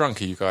episode. How drunk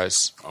are you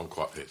guys? I'm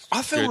quite pissed.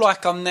 I feel Good.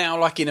 like I'm now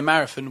like in a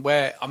marathon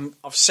where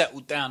I've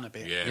settled down a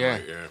bit. Yeah, Yeah.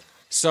 mate, yeah.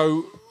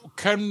 So,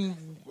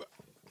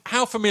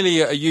 how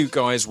familiar are you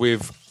guys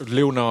with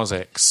Lil Nas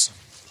X?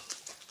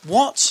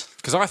 What?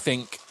 Because I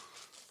think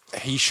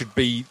he should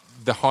be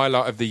the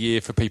highlight of the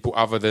year for people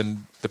other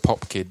than the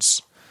pop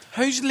kids.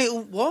 Who's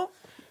little what?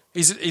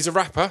 He's a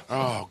rapper.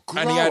 Oh,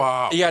 grow and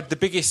up. he had the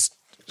biggest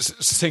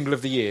single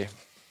of the year,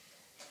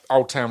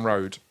 Old Town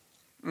Road.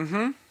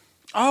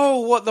 Oh,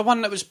 what, the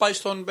one that was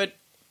based on Red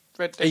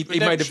Dead He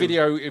made a Redemption?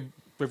 video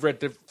with Red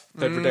Dead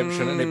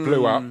Redemption and it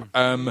blew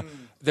up.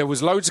 There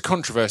was loads of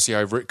controversy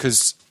over it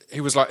because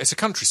he was like, it's a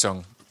country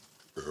song.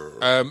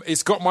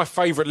 It's got my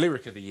favourite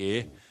lyric of the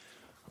year.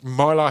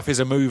 My life is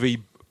a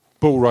movie,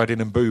 bull riding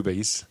and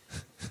boobies.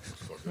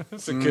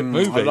 It's a good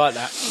movie. I like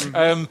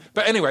that.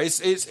 But anyway, it's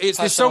this That's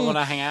the song. one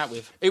I hang out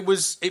with. It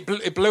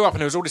blew up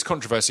and there was all this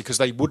controversy because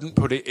they wouldn't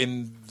put it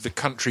in the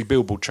country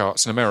Billboard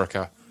charts in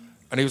America.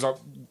 And he was like,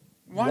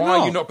 why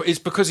are you not? It's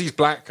because he's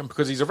black and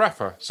because he's a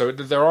rapper. So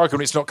they're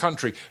arguing it's not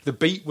country. The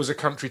beat was a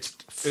country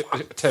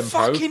tempo.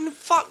 Fucking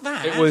fuck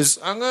that. It was,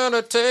 I'm going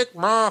to take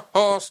my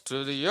horse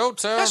to the old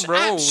town That's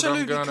road.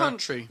 absolutely I'm gonna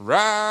country.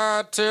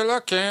 ride till I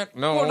can't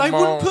no Well, they more.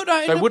 wouldn't put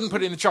that in They the- wouldn't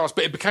put it in the charts,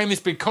 but it became this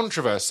big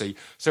controversy.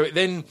 So it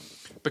then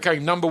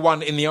became number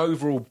one in the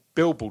overall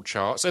Billboard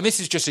charts. And this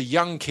is just a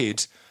young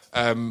kid.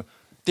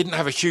 Didn't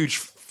have a huge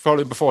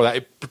following before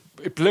that.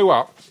 It blew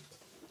up.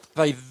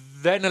 They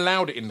then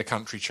allowed it in the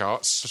country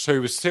charts, so it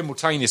was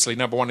simultaneously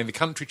number one in the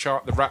country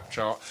chart, the rap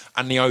chart,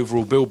 and the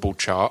overall Billboard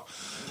chart.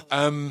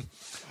 You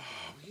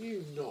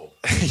know.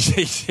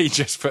 He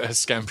just put a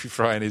scampi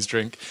fry in his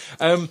drink.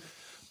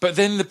 But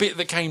then the bit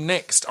that came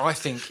next, I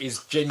think,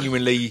 is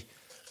genuinely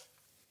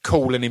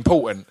cool and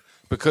important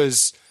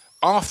because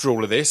after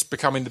all of this,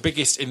 becoming the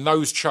biggest in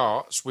those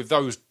charts with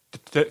those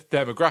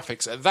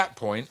demographics, at that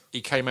point, he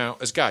came out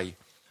as gay.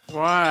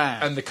 Right.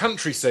 And the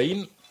country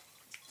scene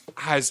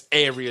has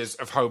areas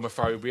of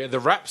homophobia. The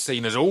rap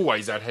scene has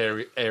always had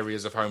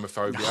areas of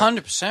homophobia.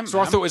 100%, So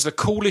I thought it was the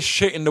coolest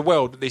shit in the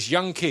world that this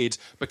young kid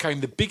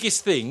became the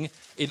biggest thing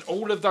in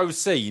all of those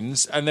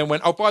scenes and then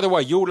went, oh, by the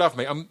way, you'll love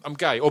me. I'm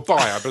gay. Or bi,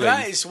 I believe.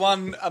 That is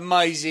one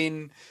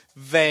amazing,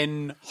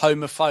 then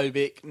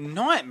homophobic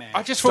nightmare.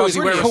 I just thought Does it he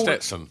was wear really a cool.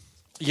 Stetson?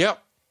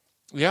 Yep.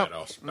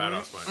 Badass,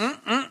 mate.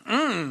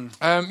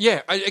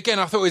 Again,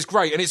 I thought it was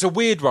great. And it's a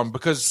weird one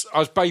because I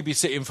was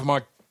babysitting for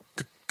my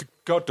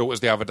goddaughters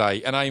the other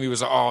day and Amy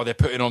was like, oh, they're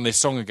putting on this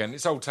song again.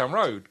 It's Old Town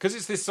Road because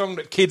it's this song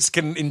that kids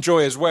can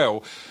enjoy as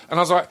well. And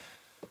I was like,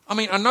 I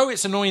mean, I know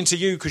it's annoying to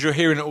you because you're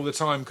hearing it all the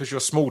time because your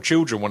small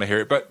children want to hear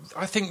it, but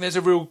I think there's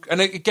a real... And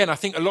again, I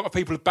think a lot of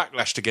people have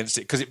backlashed against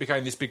it because it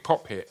became this big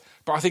pop hit.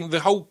 But I think the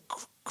whole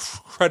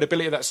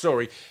credibility of that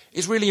story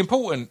is really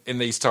important in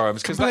these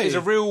times because that is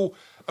a real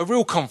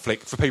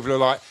conflict for people who are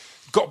like,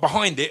 got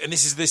behind it and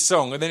this is this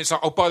song. And then it's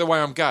like, oh, by the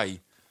way, I'm gay.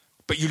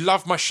 But you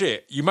love my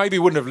shit. You maybe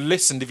wouldn't have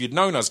listened if you'd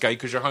known I was gay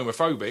because you're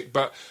homophobic,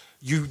 but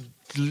you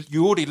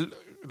already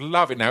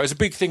love it now. It's a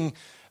big thing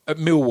at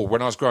Millwall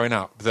when I was growing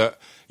up that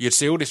you'd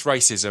see all this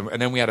racism,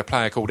 and then we had a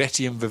player called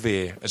Etienne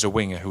Verveer as a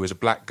winger who was a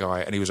black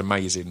guy, and he was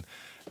amazing.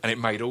 And it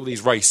made all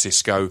these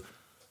racists go,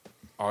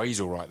 oh,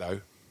 he's all right,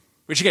 though.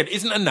 Which, again,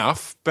 isn't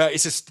enough, but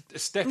it's a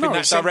step in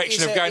that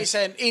direction of going... It's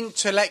an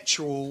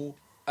intellectual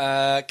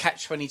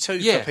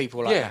catch-22 for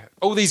people like that.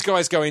 All these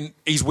guys going,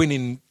 he's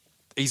winning,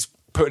 he's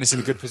putting us in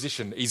a good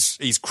position.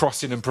 He's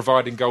crossing and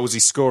providing goals.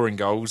 He's scoring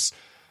goals.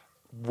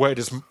 Where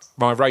does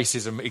my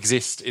racism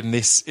exist in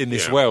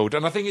this world?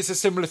 And I think it's a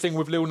similar thing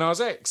with Lil Nas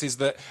X. Is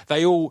that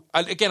they all?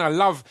 Again, I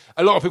love.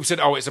 A lot of people said,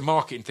 "Oh, it's a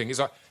marketing thing." It's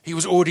like he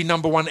was already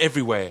number one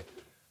everywhere.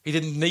 He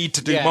didn't need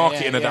to do Yeah,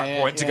 marketing yeah, at that yeah,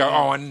 point to yeah, go, yeah.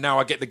 oh, and now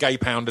I get the gay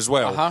pound as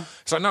well. Uh-huh.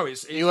 So no,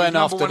 it's You went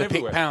number after one the pick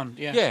everywhere. pound,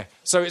 yeah. Yeah.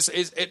 So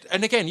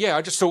and again, yeah,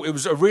 I just thought it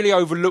was a really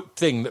overlooked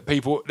thing that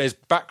there's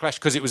backlash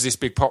because it was this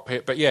big pop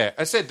hit. But yeah,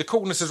 I said the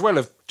coolness as well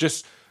of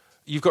just,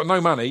 you've got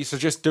no money, so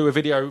just do a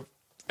video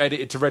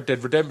edited to Red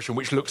Dead Redemption,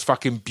 which looks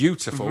fucking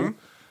beautiful. Mm-hmm.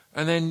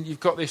 And then you've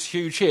got this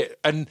huge hit.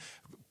 And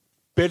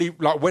Billy,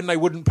 like when they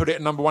wouldn't put it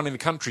at number one in the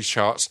country's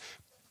charts,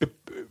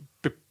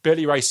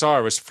 Billy Ray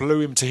Cyrus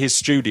flew him to his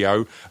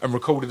studio and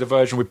recorded a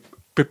version with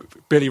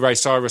Billy Ray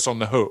Cyrus on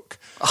the hook,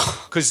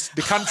 because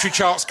the country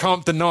charts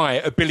can't deny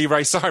a Billy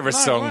Ray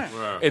Cyrus song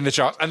right. in the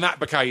charts, and that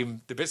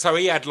became the bit. So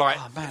he had like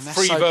man, that's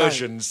 3 so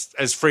versions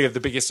as 3 of the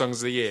biggest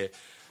songs of the year.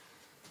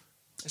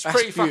 It's That's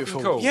pretty beautiful.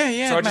 fucking cool. Yeah,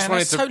 yeah, So I just man, wanted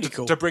that's totally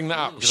cool. to bring that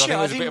up because Shit,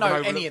 I I think it was didn't a bit know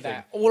of an any of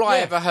overlooked that. thing. All I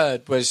Yeah. ever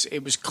heard was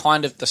it was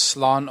kind of the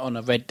slant on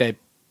a Red Dead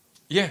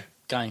Yeah.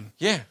 game.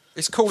 Yeah,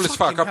 it's cool as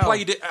Fucking fuck. I hell.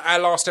 played it at our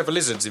last ever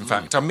Lizards. In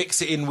fact, I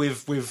mixed it in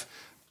with. You Love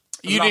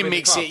in didn't the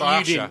mix Club it. by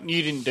You Usher.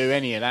 didn't do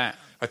any of that.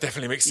 I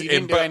definitely mixed You it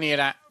in. didn't do any of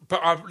that.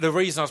 But the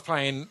reason I was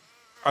playing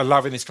I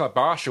Love in This Club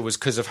by Usher was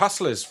because of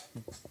Hustlers,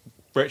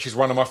 which is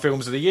one of my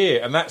films of the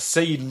year, and that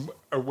scene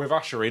with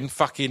Usher in,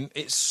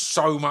 it's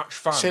so much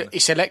fun.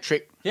 It's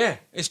electric. Yeah,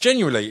 it's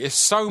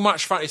so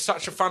much fun. It's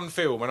such a fun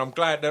film, and I'm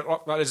glad that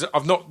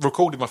I've not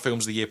recorded my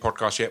Films of the Year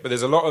podcast yet, but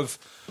there's a lot of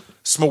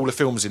smaller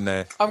films in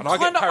there, and I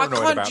get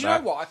paranoid about do you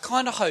that. know what? I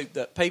kind of hope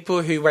that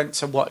people who went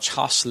to watch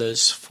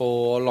Hustlers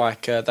for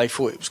they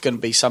thought it was going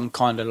to be some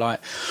kind of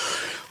like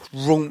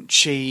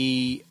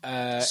raunchy,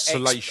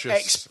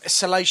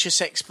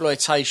 salacious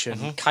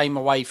exploitation came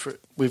away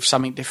with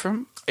something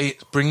different.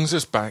 It brings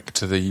us back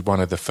to one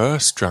of the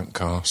first drunk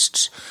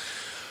casts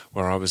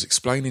where I was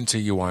explaining to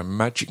you why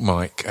Magic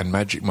Mike and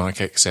Magic Mike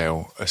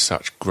XL are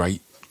such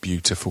great,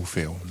 beautiful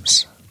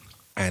films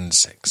and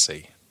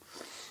sexy.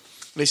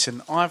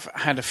 Listen, I've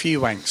had a few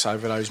wanks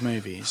over those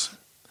movies,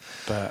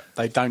 but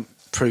they don't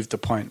prove the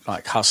point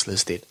like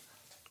Hustlers did.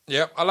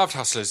 Yeah, I loved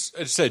Hustlers.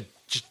 As I said,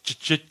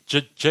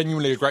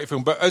 genuinely a great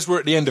film. But as we're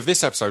at the end of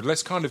this episode,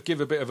 let's kind of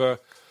give a bit of a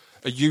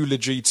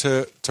eulogy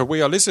to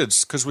We Are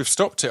Lizards, because we've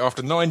stopped it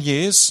after 9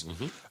 years.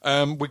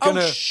 We're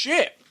gonna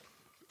shit!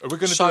 do a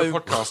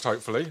podcast,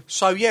 hopefully.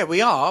 So yeah,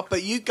 we are.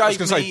 But you gave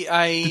gonna me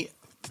a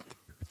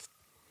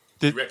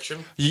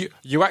Direction.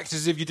 You act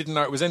as if you didn't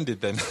know it was ended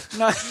then.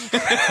 no,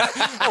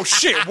 Oh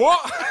shit, what?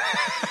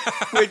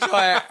 which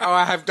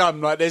I have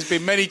done. Like, there's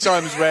been many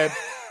times where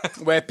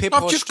Pip.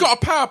 I've just got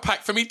a power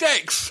pack for me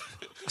Dex.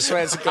 I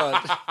swear to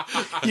God,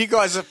 you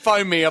guys have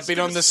phoned me. I've been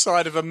on the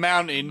side of a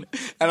mountain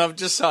and I've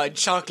just started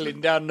chuckling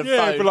down the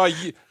Yeah, phone. but like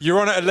you're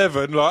on at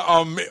 11, like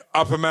I'm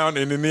up a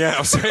mountain in the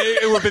Alps.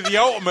 It would be the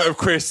ultimate of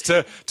Chris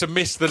to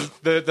miss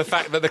the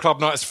fact that the club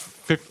night's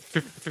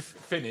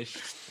finished.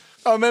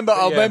 I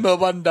remember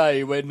one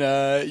day when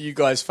you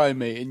guys phoned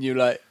me and you were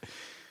like,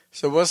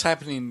 so what's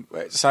happening?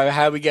 So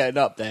how are we getting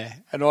up there?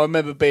 And I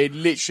remember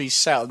being literally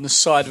sat on the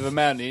side of a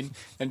mountain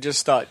and just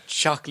start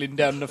chuckling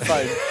down the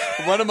phone.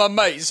 And one of my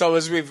mates I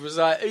was with was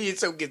like, who are you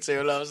talking to?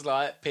 And I was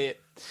like,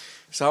 Pip.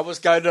 So what's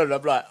going on?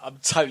 I'm like, I'm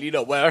totally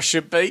not where I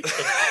should be.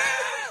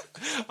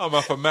 I'm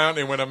up a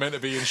mountain when I'm meant to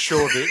be in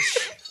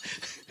Shoreditch.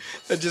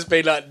 And just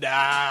be like, nah,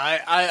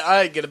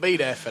 I ain't going to be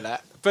there for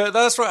that. But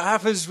that's what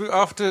happens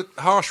after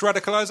harsh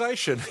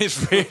radicalisation.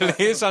 It really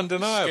is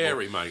undeniable.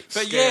 Scary, mate.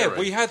 But Scary. yeah,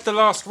 we had the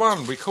last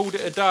one. We called it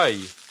a day.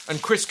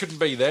 And Chris couldn't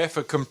be there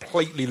for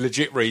completely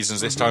legit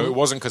reasons this time. It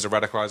wasn't because of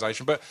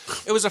radicalisation, but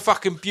it was a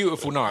fucking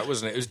beautiful night,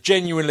 wasn't it? It was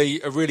genuinely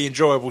a really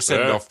enjoyable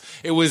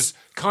send-off. It was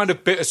kind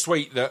of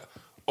bittersweet that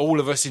all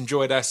of us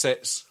enjoyed our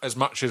sets as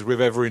much as we've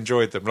ever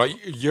enjoyed them. Like,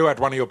 you had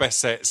one of your best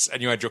sets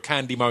and you had your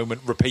candy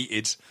moment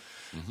repeated,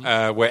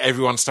 where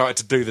everyone started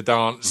to do the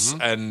dance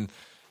and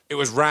it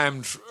was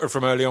rammed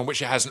from early on,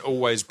 which it hasn't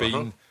always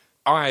been.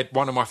 I had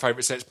one of my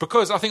favourite sets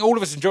because I think all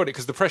of us enjoyed it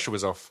because the pressure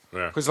was off.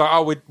 Yeah. Because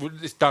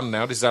it's done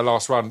now. This is our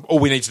last one. All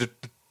we need to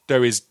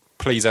do is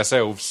please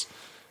ourselves.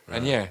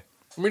 And yeah,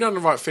 We done the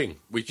right thing.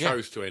 We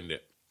chose to end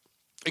it.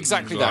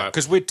 exactly Right. that.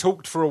 Because we'd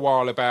talked for a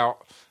while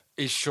about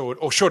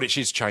Shoreditch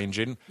is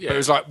changing, Yeah. but it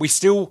was like we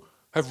still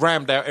have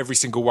rammed out every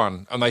single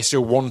one, and they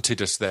still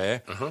wanted us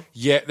there.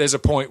 Yet there's a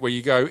point where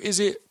you go, is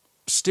it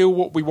still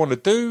what we want to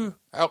do?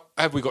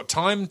 Have we got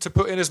time to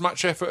put in as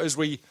much effort as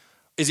we?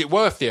 Is it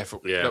worth the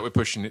effort that we're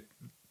pushing it?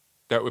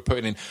 That we're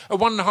putting in and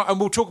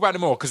we'll talk about it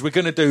more because we're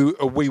going to do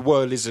a We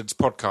Were Lizards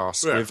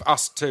podcast with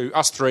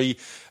us three,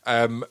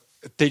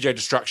 DJ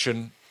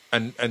Destruction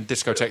and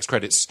Discotheques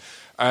Credits,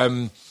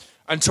 and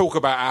talk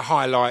about our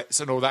highlights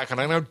and all that kind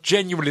of thing. I'm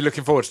genuinely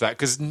looking forward to that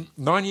because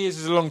 9 years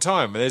is a long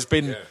time. And there's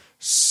been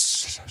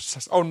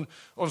on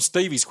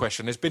Stevie's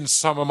question, there's been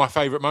some of my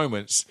favourite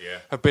moments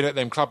have been at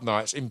them club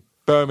nights in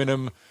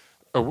Birmingham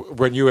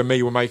when you and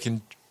me were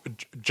making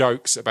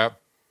jokes about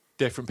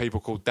different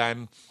people called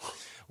Dan.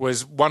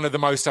 Was one of the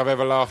most I've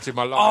ever laughed in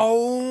my life.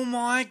 Oh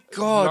my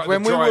God! Like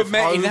when the we were drive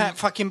met in home. that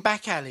fucking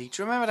back alley,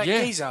 do you remember that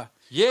geezer?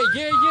 Yeah,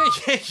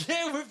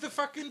 with the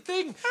fucking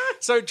thing.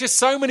 So just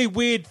so many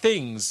weird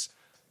things.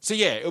 So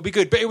yeah, it'll be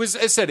good. But it was,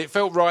 as I said, it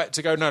felt right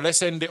to go, no,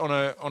 let's end it on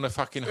a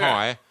fucking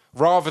high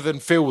rather than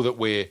feel that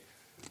we're,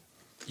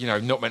 you know,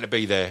 not meant to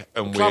be there.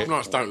 And Club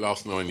nights don't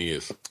last 9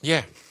 years.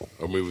 Yeah.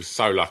 And we were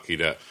so lucky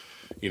that,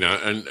 you know,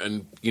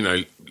 and you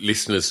know,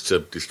 listeners to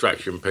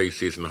Distraction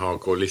Pieces and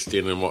Hardcore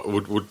Listing and what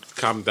would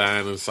come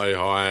down and say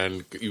hi,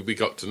 and we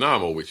got to know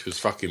them all, which was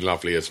fucking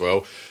lovely as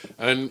well.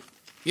 And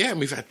yeah, and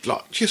we've had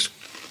like just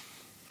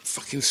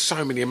fucking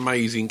so many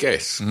amazing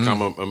guests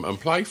come and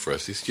play for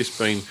us. It's just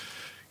been,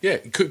 yeah,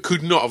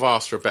 could not have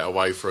asked for a better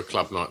way for a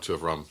club night to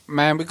have run.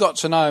 Man, we got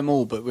to know them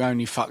all, but we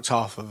only fucked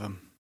half of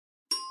them.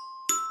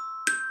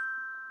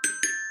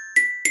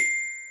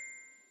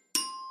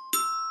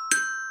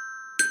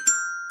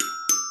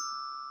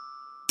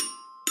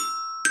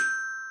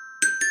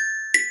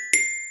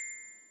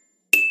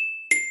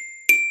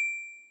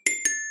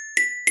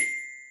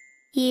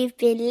 You've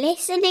been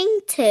listening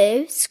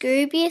to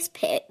Scroobius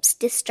Pip's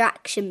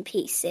Distraction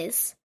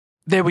Pieces.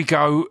 There we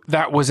go.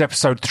 That was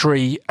episode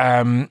 3.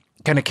 Going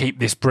to keep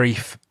this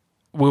brief.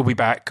 We'll be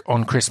back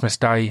on Christmas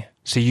Day,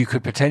 so you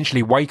could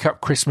potentially wake up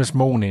Christmas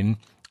morning.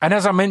 And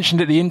as I mentioned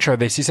at the intro,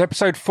 this is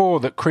episode 4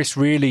 that Chris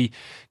really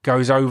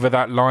goes over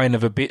that line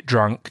of a bit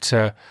drunk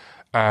to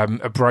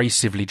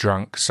abrasively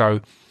drunk. So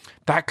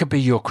that could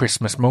be your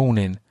Christmas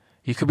morning.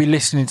 You could be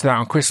listening to that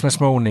on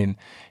Christmas morning,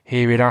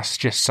 hearing us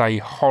just say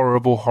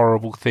horrible,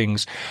 horrible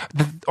things.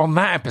 On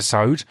that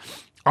episode,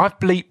 I've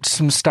bleeped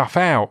some stuff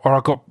out, or I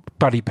got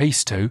Buddy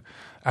Peace to.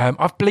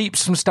 I've bleeped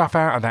some stuff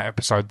out of that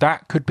episode.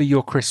 That could be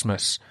your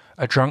Christmas.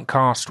 A drunk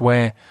cast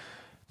where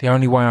the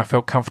only way I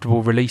felt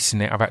comfortable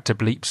releasing it, I've had to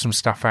bleep some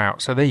stuff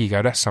out. So there you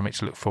go. That's something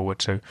to look forward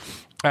to.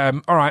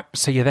 All right.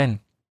 See you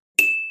then.